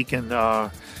this week, and I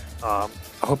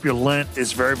hope your Lent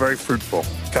is very, very fruitful.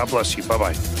 God bless you.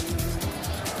 Bye-bye.